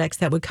addicts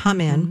that would come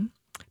in,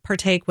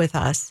 partake with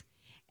us.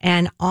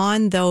 And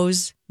on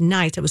those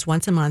nights, it was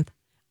once a month,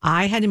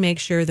 I had to make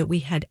sure that we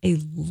had a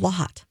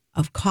lot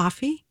of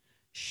coffee,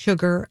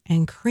 sugar,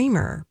 and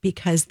creamer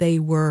because they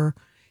were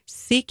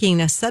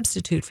seeking a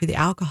substitute for the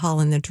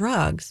alcohol and the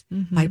drugs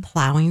by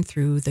plowing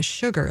through the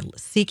sugar,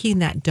 seeking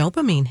that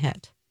dopamine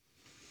hit.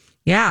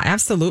 Yeah,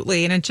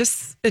 absolutely. And it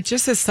just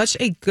is such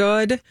a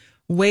good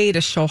way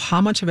to show how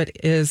much of it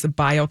is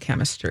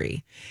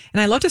biochemistry.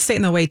 And I love to say it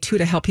in the way too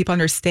to help people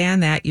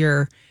understand that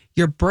your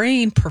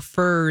brain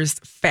prefers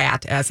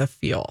fat as a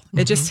fuel.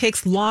 It just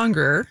takes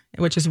longer,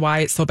 which is why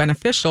it's so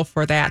beneficial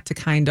for that to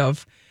kind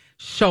of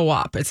show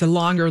up. It's a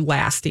longer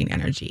lasting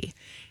energy.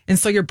 And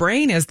so your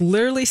brain is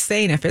literally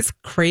saying if it's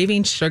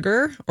craving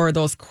sugar or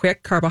those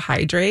quick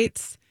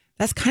carbohydrates,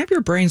 that's kind of your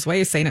brain's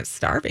way of saying it's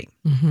starving.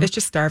 It's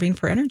just starving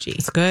for energy.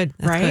 It's good.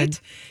 That's right?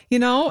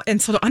 Good.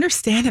 And so to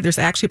understand that there's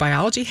actually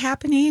biology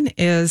happening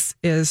is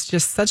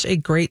just such a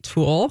great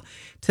tool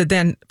to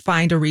then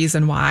find a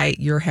reason why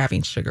you're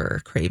having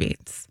sugar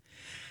cravings.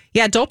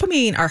 Yeah,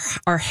 dopamine,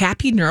 our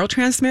happy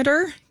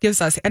neurotransmitter,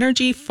 gives us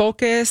energy,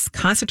 focus,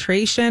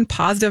 concentration,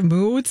 positive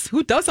moods.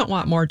 Who doesn't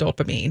want more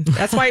dopamine?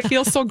 That's why it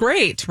feels so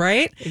great,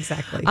 right?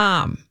 Exactly.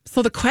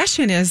 So the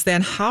question is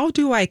then, how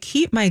do I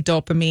keep my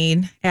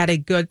dopamine at a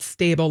good,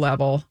 stable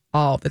level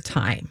all the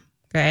time?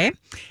 Okay.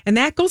 And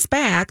that goes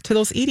back to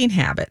those eating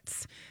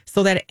habits.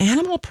 So that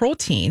animal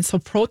protein, so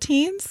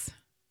proteins,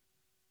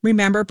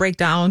 remember, break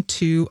down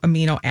to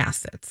amino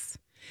acids.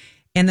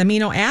 And the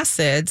amino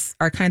acids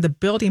are kind of the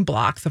building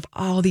blocks of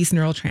all these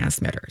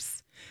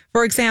neurotransmitters.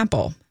 For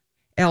example,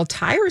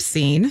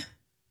 L-tyrosine,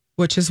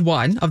 which is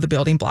one of the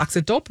building blocks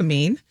of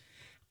dopamine,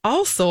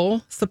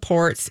 also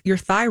supports your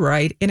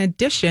thyroid in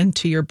addition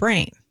to your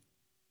brain.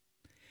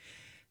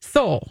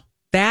 So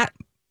that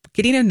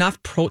getting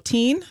enough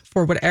protein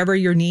for whatever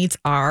your needs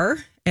are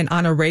and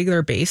on a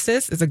regular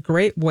basis is a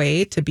great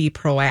way to be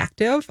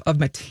proactive of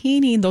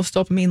maintaining those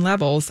dopamine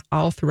levels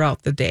all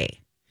throughout the day.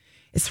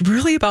 It's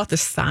really about the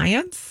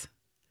science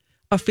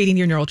of feeding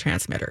your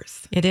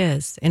neurotransmitters. It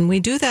is. And we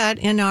do that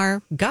in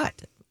our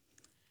gut.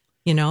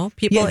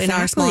 People in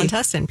our small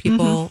intestine,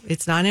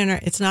 it's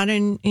not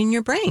in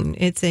your brain.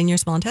 It's in your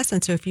small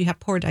intestine. So if you have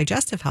poor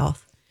digestive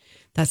health,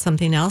 that's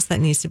something else that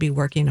needs to be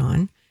working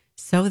on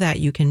so that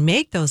you can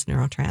make those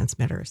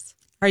neurotransmitters.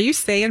 Are you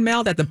saying,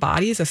 Mel, that the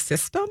body is a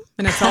system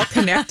and it's all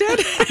connected?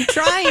 I'm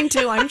trying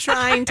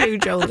to,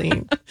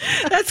 Jolene.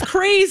 That's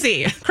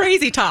crazy.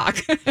 Crazy talk.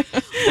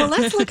 Well,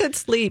 let's look at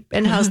sleep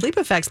and how sleep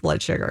affects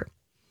blood sugar.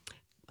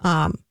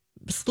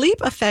 Sleep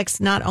affects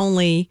not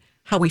only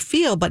how we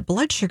feel, but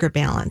blood sugar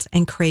balance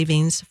and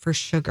cravings for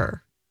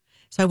sugar.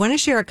 So I want to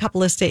share a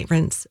couple of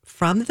statements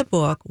from the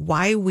book,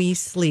 Why We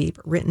Sleep,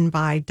 written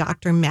by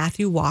Dr.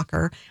 Matthew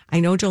Walker. I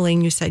know,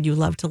 Jolene, you said you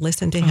love to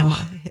listen to him.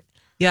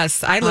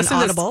 Yes, I listen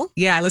to Audible.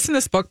 I listen to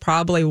this book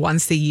probably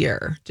once a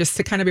year, just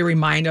to kind of be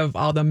reminded of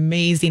all the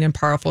amazing and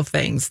powerful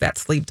things that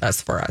sleep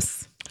does for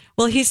us.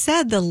 Well, he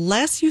said the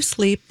less you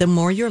sleep, the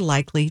more you're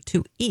likely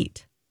to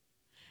eat.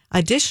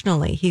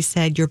 Additionally, he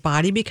said your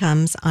body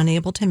becomes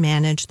unable to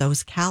manage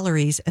those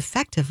calories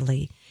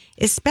effectively,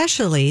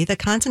 especially the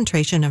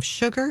concentration of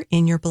sugar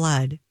in your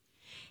blood.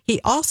 He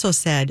also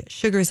said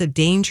sugar is a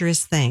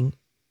dangerous thing.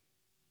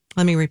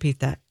 Let me repeat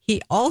that.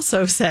 He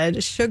also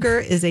said sugar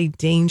is a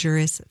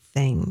dangerous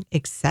thing.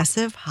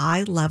 Excessive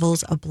high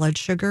levels of blood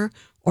sugar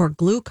or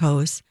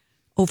glucose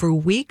over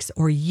weeks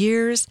or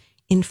years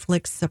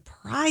inflicts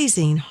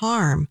surprising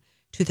harm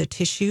to the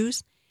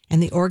tissues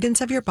and the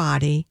organs of your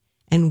body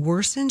and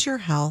worsens your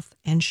health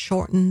and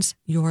shortens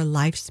your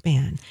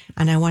lifespan.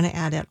 And I want to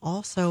add, it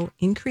also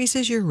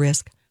increases your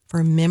risk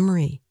for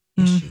memory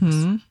issues.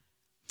 Mm-hmm.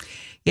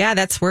 Yeah,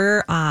 that's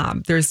where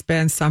there's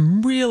been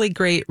some really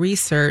great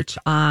research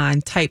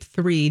on type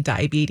 3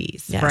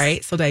 diabetes, Yes.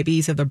 right? So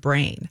diabetes of the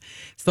brain.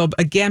 So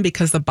again,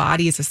 because the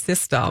body is a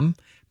system,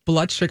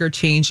 blood sugar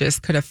changes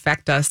could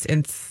affect us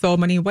in so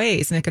many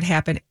ways, and it could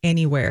happen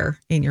anywhere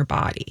in your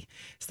body.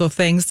 So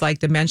things like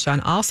dementia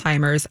and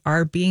Alzheimer's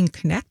are being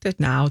connected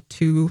now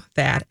to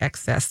that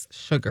excess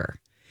sugar.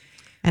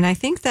 And I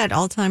think that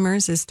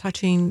Alzheimer's is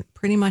touching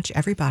pretty much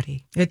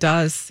everybody. It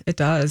does. It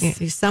does.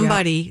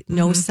 Somebody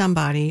knows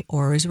somebody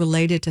or is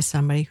related to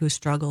somebody who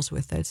struggles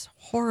with it. It's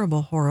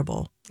horrible,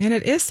 horrible. And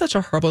it is such a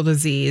horrible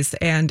disease,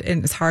 and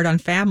it's hard on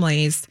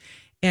families.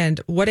 And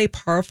what a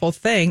powerful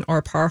thing, or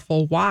a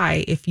powerful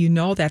why, if you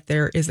know that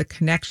there is a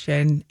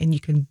connection and you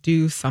can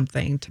do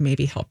something to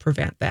maybe help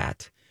prevent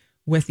that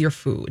with your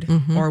food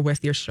or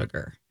with your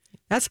sugar.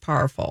 That's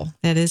powerful.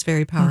 That is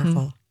very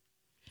powerful.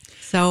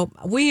 So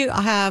we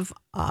have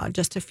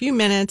just a few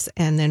minutes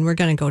and then we're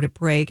going to go to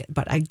break.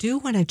 But I do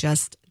want to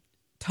just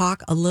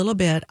talk a little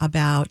bit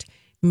about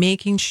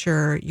making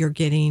sure you're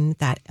getting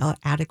that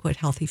adequate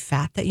healthy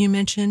fat that you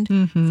mentioned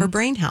for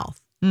brain health.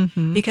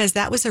 Because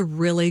that was a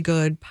really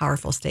good,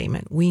 powerful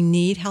statement. We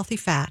need healthy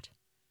fat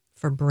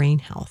for brain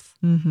health.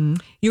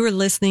 You were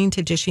listening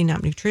to Dishing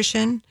Up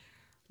Nutrition.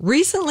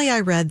 Recently,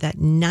 I read that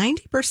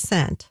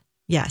 90%,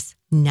 yes,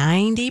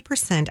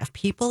 90% of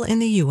people in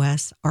the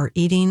U.S. are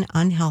eating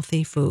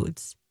unhealthy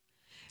foods.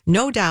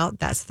 No doubt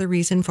that's the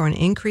reason for an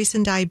increase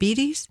in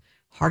diabetes,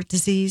 heart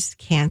disease,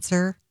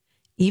 cancer,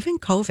 even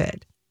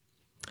COVID.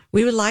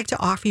 We would like to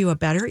offer you a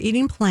better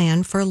eating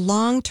plan for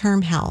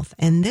long-term health,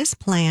 and this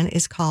plan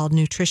is called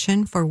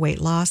Nutrition for Weight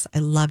Loss. I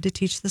love to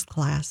teach this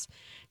class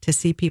to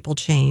see people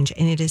change,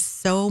 and it is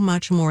so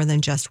much more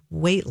than just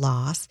weight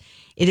loss.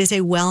 It is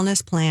a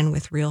wellness plan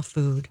with real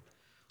food.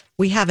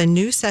 We have a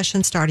new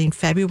session starting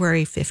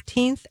February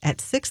 15th at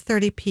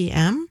 6:30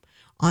 p.m.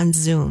 on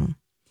Zoom.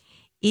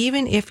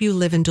 Even if you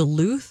live in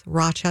Duluth,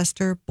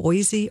 Rochester,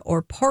 Boise,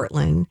 or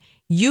Portland,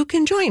 you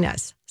can join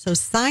us. So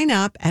sign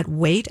up at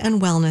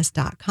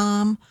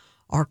weightandwellness.com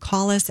or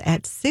call us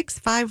at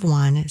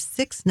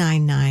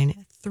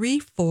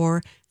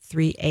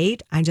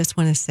 651-699-3438. I just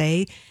want to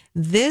say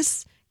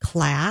this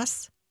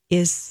class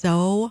is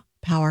so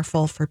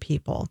powerful for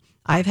people.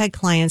 I've had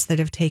clients that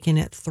have taken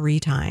it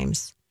 3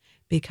 times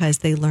because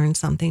they learn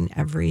something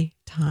every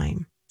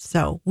time.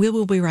 So we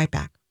will be right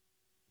back.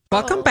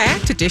 Welcome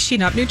back to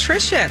Dishing Up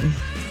Nutrition.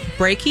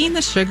 Breaking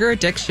the sugar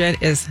addiction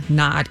is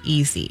not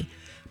easy,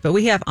 but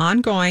we have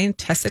ongoing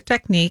tested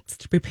techniques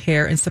to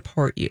prepare and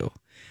support you.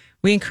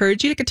 We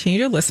encourage you to continue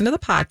to listen to the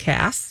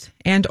podcast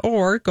and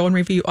or go and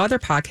review other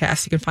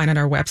podcasts you can find on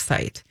our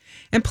website.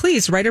 And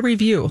please write a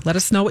review. Let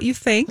us know what you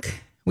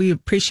think. We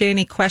appreciate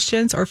any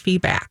questions or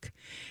feedback.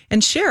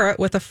 And share it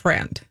with a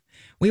friend.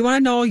 We want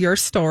to know your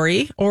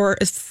story, or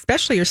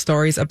especially your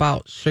stories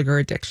about sugar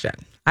addiction.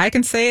 I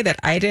can say that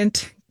I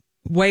didn't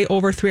weigh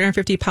over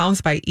 350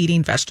 pounds by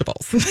eating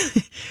vegetables.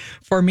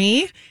 For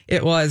me,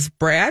 it was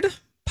bread,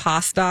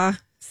 pasta,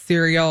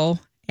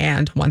 cereal,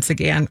 and once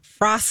again,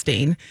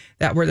 frosting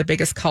that were the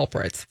biggest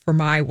culprits for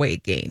my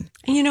weight gain.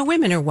 And you know,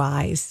 women are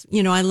wise.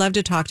 You know, I love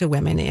to talk to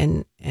women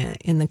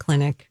in the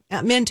clinic,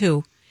 men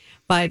too,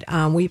 but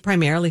we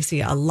primarily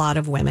see a lot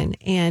of women.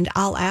 And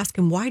I'll ask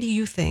them, why do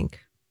you think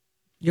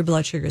your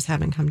blood sugars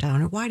haven't come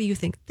down? Or why do you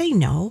think? They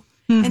know?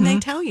 And they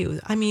tell you.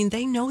 I mean,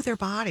 they know their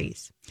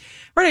bodies.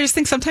 Right. I just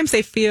think sometimes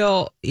they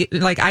feel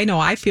like,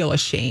 I feel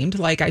ashamed,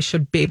 like I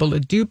should be able to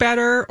do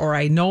better, or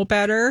I know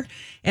better.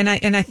 And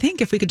I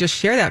think if we could just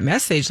share that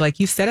message,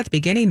 like you said at the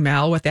beginning,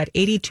 Mel, with that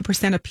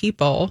 82% of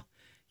people,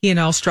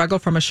 struggle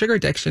from a sugar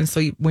addiction.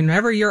 So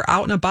whenever you're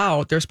out and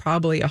about, there's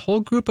probably a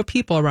whole group of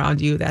people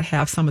around you that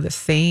have some of the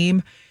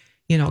same,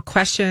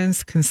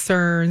 questions,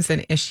 concerns,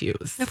 and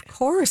issues. Of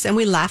course. And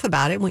we laugh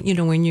about it when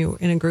you're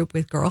in a group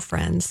with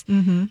girlfriends.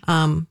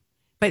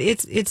 But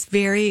it's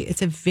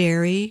a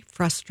very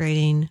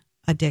frustrating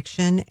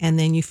addiction. And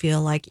then you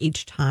feel like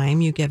each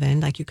time you give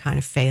in, like you kind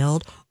of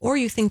failed, or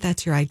you think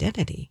that's your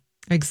identity.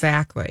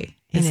 Exactly.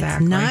 And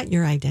it's not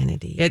your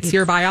identity. It's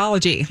your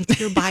biology. It's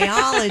your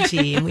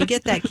biology. And we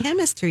get that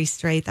chemistry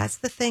straight. That's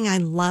the thing I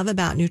love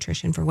about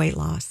nutrition for weight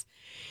loss,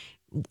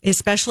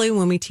 especially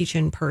when we teach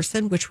in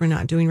person, which we're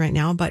not doing right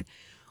now. But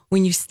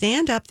when you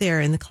stand up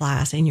there in the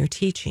class and you're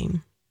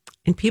teaching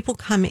and people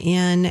come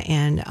in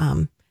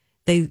and,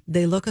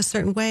 they look a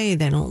certain way.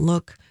 They don't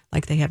look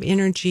like they have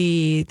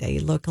energy. They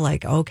look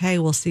like, okay,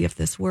 we'll see if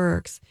this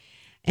works.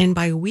 And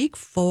by week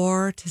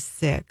 4 to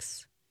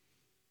 6,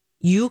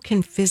 you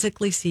can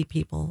physically see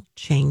people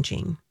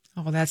changing.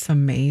 Oh, that's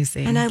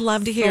amazing. And I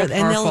love to hear it.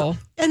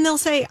 And they'll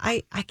say,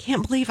 I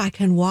can't believe I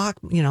can walk,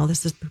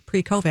 this is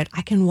pre-COVID.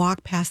 I can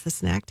walk past the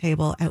snack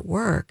table at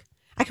work.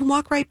 I can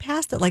walk right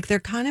past it. Like they're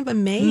kind of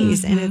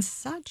amazed. And it's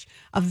such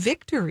a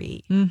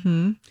victory.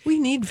 Mm-hmm. We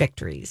need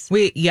victories.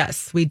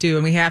 Yes, we do.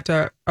 And we have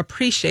to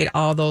appreciate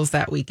all those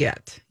that we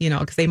get,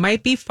 because they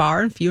might be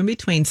far and few in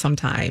between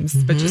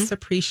sometimes, but just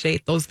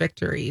appreciate those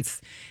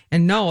victories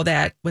and know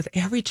that with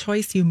every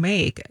choice you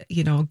make,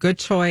 good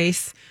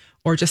choice,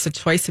 or just a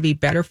choice to be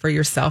better for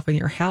yourself and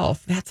your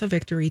health, that's a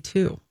victory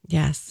too.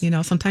 Yes.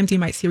 Sometimes you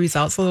might see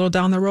results a little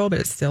down the road, but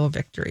it's still a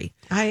victory.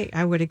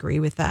 I would agree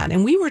with that.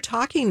 And we were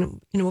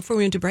talking, before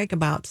we went to break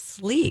about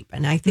sleep.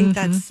 And I think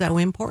that's so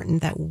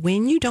important that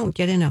when you don't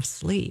get enough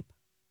sleep,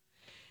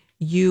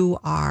 you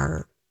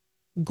are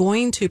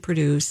going to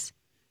produce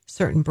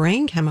certain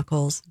brain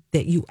chemicals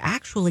that you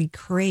actually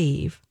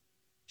crave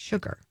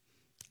sugar.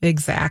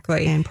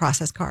 Exactly. And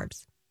processed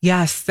carbs.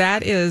 Yes,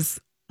 that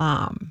is...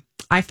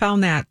 I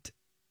found that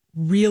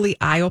really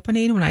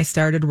eye-opening when I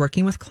started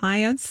working with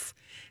clients,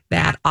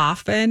 that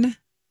often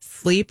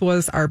sleep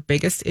was our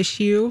biggest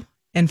issue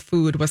and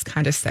food was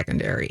kind of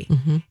secondary.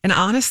 Mm-hmm. And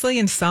honestly,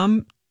 in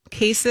some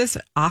cases,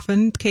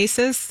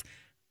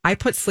 I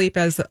put sleep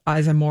as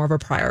a more of a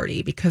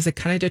priority because it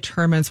kind of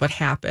determines what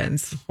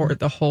happens for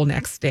the whole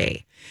next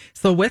day.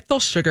 So with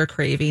those sugar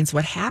cravings,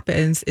 what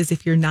happens is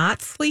if you're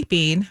not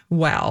sleeping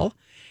well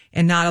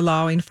and not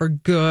allowing for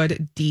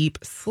good, deep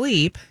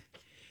sleep,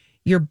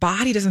 your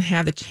body doesn't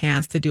have the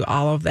chance to do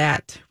all of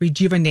that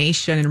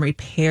rejuvenation and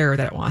repair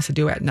that it wants to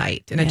do at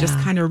night. And it just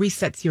kind of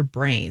resets your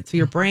brain. So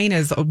your brain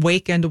is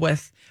awakened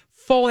with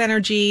full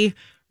energy,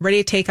 ready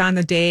to take on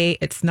the day.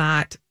 It's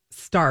not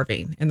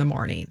starving in the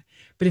morning.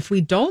 But if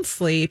we don't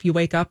sleep, you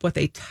wake up with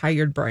a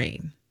tired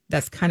brain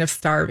that's kind of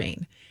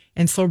starving.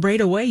 And so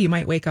right away, you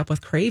might wake up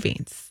with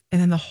cravings.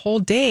 And then the whole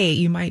day,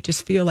 you might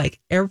just feel like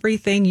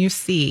everything you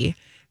see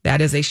that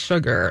is a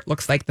sugar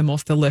looks like the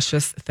most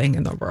delicious thing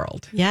in the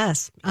world.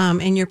 Yes.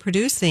 And you're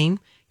producing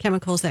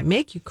chemicals that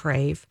make you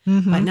crave.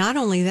 Mm-hmm. But not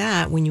only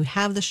that, when you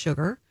have the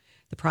sugar,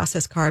 the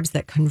processed carbs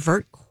that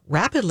convert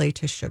rapidly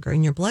to sugar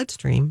in your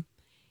bloodstream,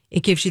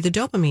 it gives you the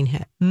dopamine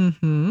hit.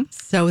 Mm-hmm.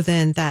 So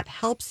then that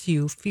helps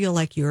you feel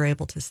like you're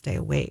able to stay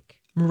awake.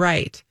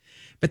 Right.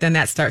 But then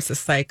that starts a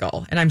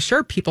cycle. And I'm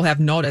sure people have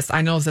noticed,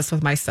 I know this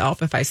with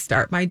myself, if I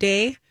start my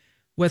day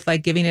with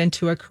like giving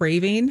into a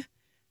craving,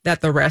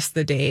 that the rest of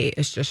the day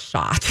is just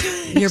shot.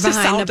 You're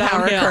behind the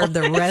power curve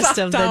the rest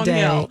of the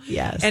day.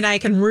 Yes. And I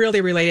can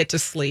really relate it to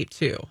sleep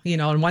too.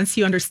 And once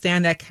you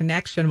understand that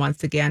connection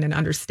once again and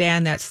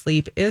understand that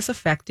sleep is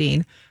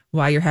affecting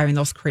why you're having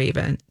those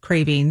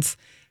cravings,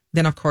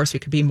 then of course you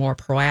could be more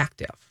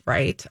proactive,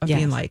 right? Of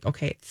being like,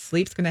 okay,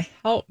 sleep's going to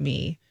help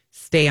me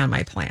stay on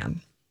my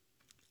plan.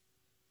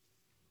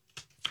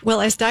 Well,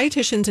 as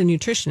dietitians and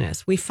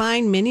nutritionists, we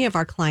find many of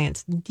our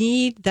clients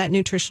need that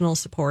nutritional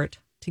support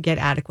to get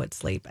adequate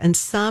sleep. And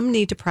some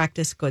need to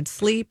practice good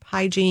sleep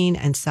hygiene,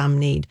 and some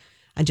need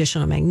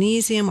additional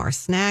magnesium or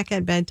snack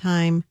at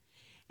bedtime.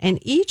 And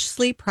each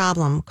sleep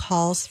problem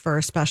calls for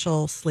a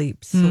special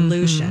sleep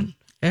solution. Mm-hmm.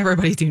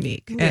 Everybody's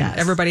unique, and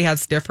everybody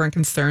has different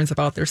concerns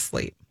about their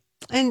sleep.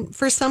 And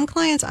for some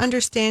clients,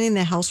 understanding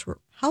the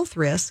health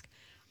risk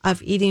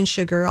of eating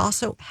sugar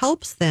also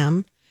helps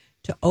them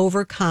to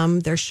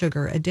overcome their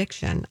sugar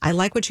addiction. I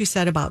like what you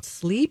said about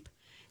sleep,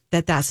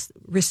 that's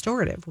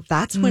restorative.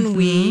 That's when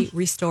we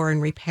restore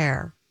and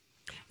repair.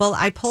 Well,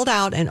 I pulled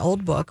out an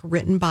old book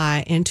written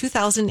in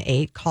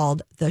 2008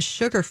 called The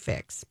Sugar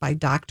Fix by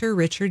Dr.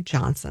 Richard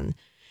Johnson.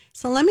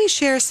 So let me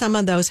share some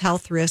of those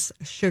health risks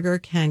sugar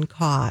can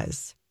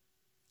cause.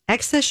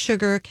 Excess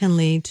sugar can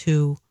lead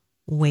to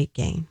weight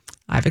gain.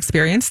 I've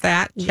experienced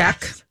that.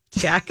 Check. Yes.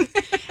 Check.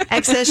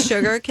 Excess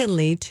sugar can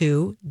lead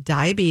to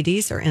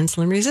diabetes or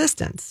insulin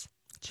resistance.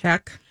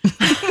 Check.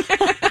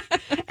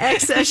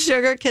 Excess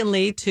sugar can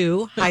lead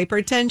to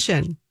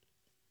hypertension.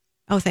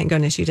 Oh, thank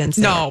goodness you didn't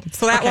say it.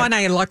 So that one,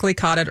 I luckily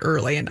caught it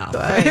early enough.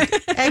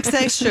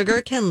 Excess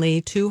sugar can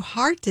lead to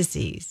heart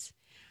disease.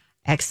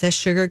 Excess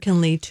sugar can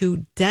lead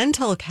to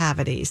dental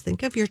cavities.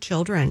 Think of your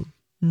children.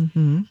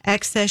 Mm-hmm.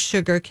 Excess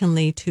sugar can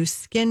lead to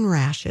skin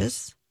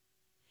rashes.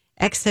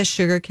 Excess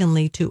sugar can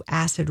lead to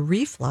acid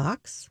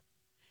reflux.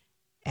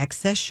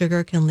 Excess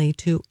sugar can lead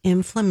to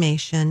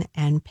inflammation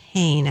and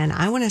pain. And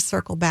I want to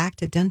circle back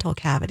to dental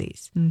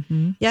cavities.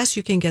 Mm-hmm. Yes,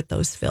 you can get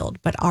those filled,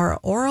 but our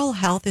oral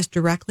health is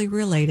directly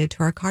related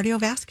to our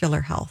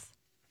cardiovascular health.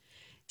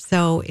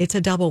 So it's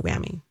a double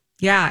whammy.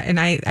 Yeah, and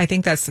I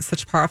think that's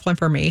such powerful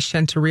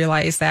information to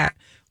realize that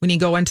when you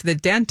go into the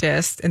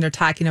dentist and they're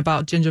talking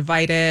about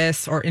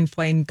gingivitis or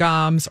inflamed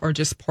gums or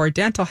just poor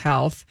dental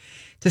health,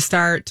 to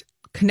start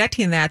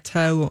connecting that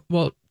to,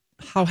 well,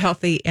 how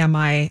healthy am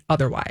I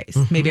otherwise?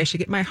 Mm-hmm. Maybe I should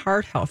get my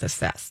heart health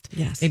assessed.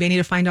 Yes. Maybe I need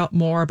to find out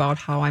more about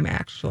how I'm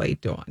actually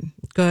doing.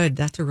 Good.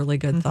 That's a really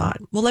good thought.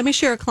 Well, let me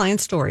share a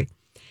client story.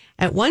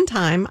 At one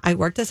time, I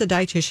worked as a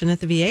dietitian at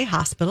the VA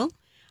hospital.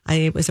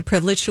 It was a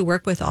privilege to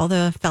work with all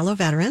the fellow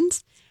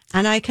veterans.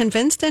 and I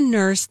convinced a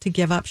nurse to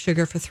give up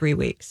sugar for 3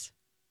 weeks.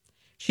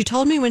 She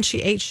told me when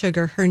she ate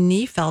sugar, her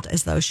knee felt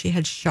as though she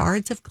had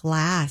shards of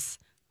glass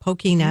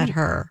poking at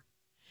her.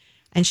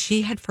 And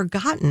she had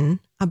forgotten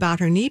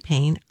about her knee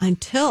pain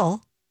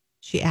until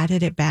she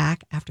added it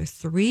back after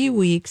 3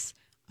 weeks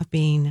of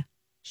being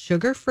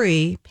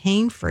sugar-free,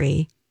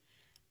 pain-free,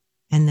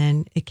 and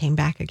then it came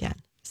back again.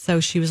 So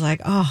she was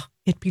like, oh,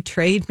 it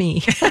betrayed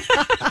me.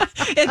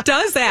 It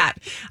does that.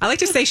 I like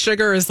to say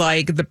sugar is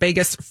like the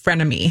biggest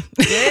frenemy.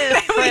 It is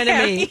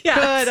frenemy.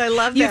 Yes. Good. I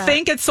love that. You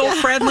think it's so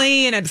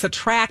friendly and it's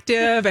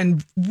attractive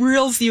and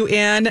reels you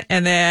in,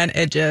 and then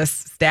it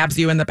just stabs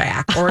you in the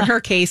back, or in her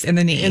case, in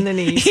the knee. In the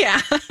knee.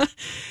 Yeah.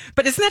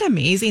 But isn't that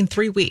amazing?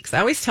 3 weeks. I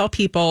always tell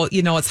people,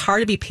 it's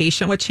hard to be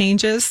patient with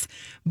changes,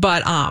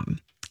 but,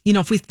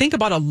 if we think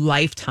about a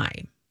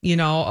lifetime,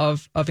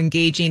 of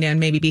engaging in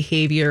maybe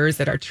behaviors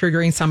that are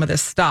triggering some of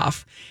this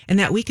stuff, and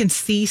that we can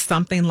see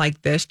something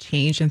like this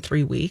change in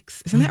 3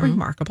 weeks. Isn't that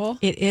remarkable?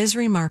 It is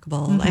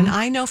remarkable. Mm-hmm. And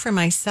I know for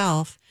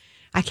myself,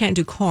 I can't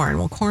do corn.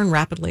 Well, corn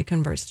rapidly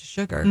converts to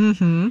sugar.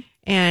 Mm-hmm.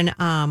 And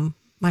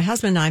my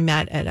husband and I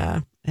met at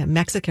a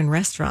Mexican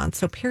restaurant.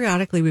 So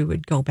periodically we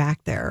would go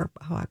back there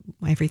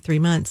every 3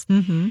 months.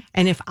 Mm-hmm.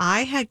 And if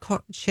I had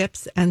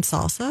chips and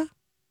salsa,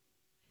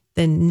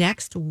 the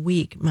next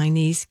week my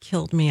knees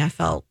killed me. I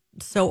felt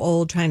so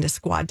old trying to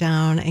squat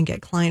down and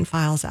get client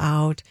files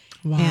out.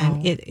 Wow.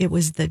 And it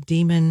was the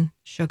demon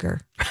sugar.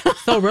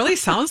 So it really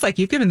sounds like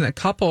you've given a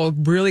couple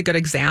really good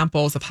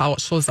examples of how it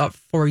shows up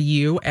for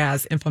you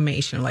as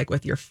inflammation, like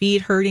with your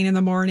feet hurting in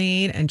the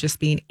morning and just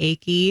being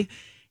achy.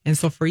 And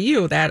so for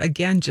you, that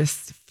again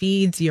just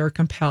feeds your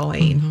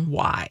compelling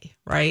why,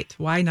 right?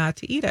 Why not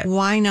to eat it?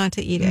 Why not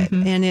to eat it?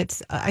 And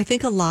I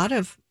think a lot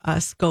of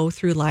us go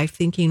through life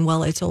thinking,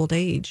 well, it's old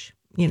age.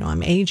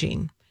 I'm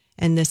aging.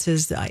 And this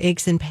is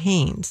aches and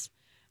pains.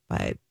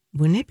 But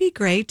wouldn't it be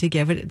great to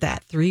give it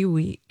that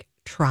 3-week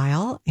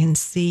trial and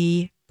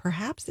see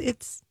perhaps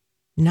it's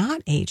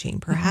not aging,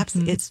 perhaps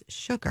it's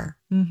sugar.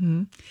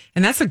 Mm-hmm.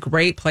 And that's a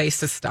great place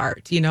to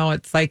start.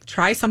 It's like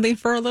try something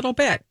for a little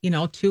bit,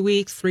 2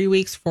 weeks, 3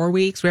 weeks, 4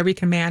 weeks, wherever you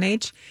can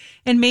manage.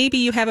 And maybe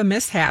you have a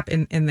mishap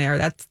in there.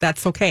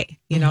 That's okay.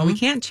 We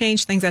can't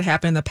change things that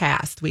happened in the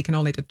past. We can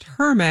only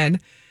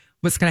determine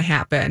what's going to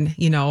happen,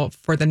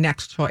 for the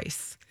next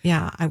choice.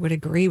 Yeah, I would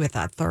agree with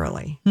that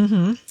thoroughly.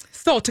 Mm-hmm.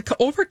 So to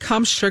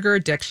overcome sugar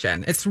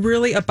addiction, it's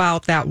really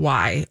about that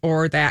why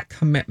or that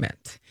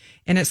commitment.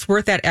 And it's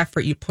worth that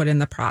effort you put in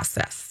the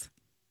process.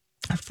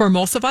 For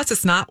most of us,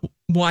 it's not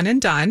one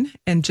and done.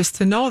 And just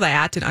to know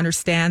that and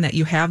understand that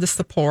you have the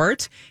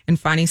support, and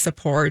finding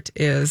support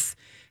is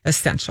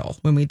essential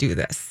when we do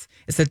this.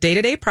 It's a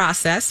day-to-day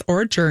process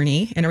or a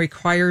journey, and it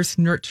requires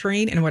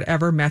nurturing in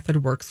whatever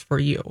method works for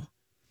you.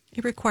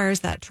 It requires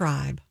that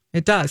tribe.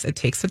 It does. It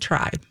takes a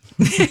tribe.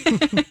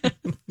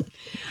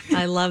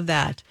 I love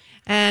that.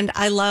 And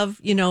I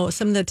love,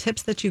 some of the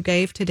tips that you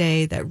gave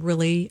today that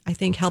really, I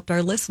think, helped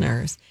our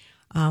listeners.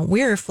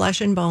 We're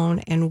flesh and bone,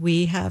 and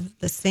we have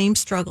the same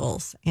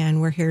struggles, and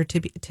we're here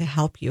to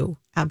help you.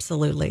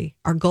 Absolutely.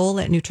 Our goal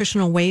at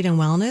Nutritional Weight and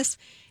Wellness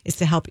is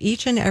to help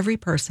each and every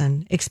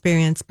person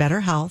experience better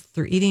health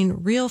through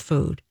eating real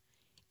food.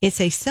 It's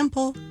a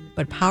simple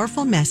but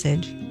powerful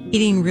message.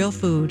 Eating real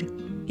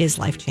food is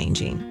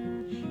life-changing.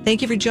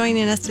 Thank you for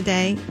joining us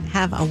today.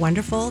 Have a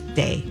wonderful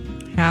day.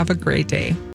 Have a great day.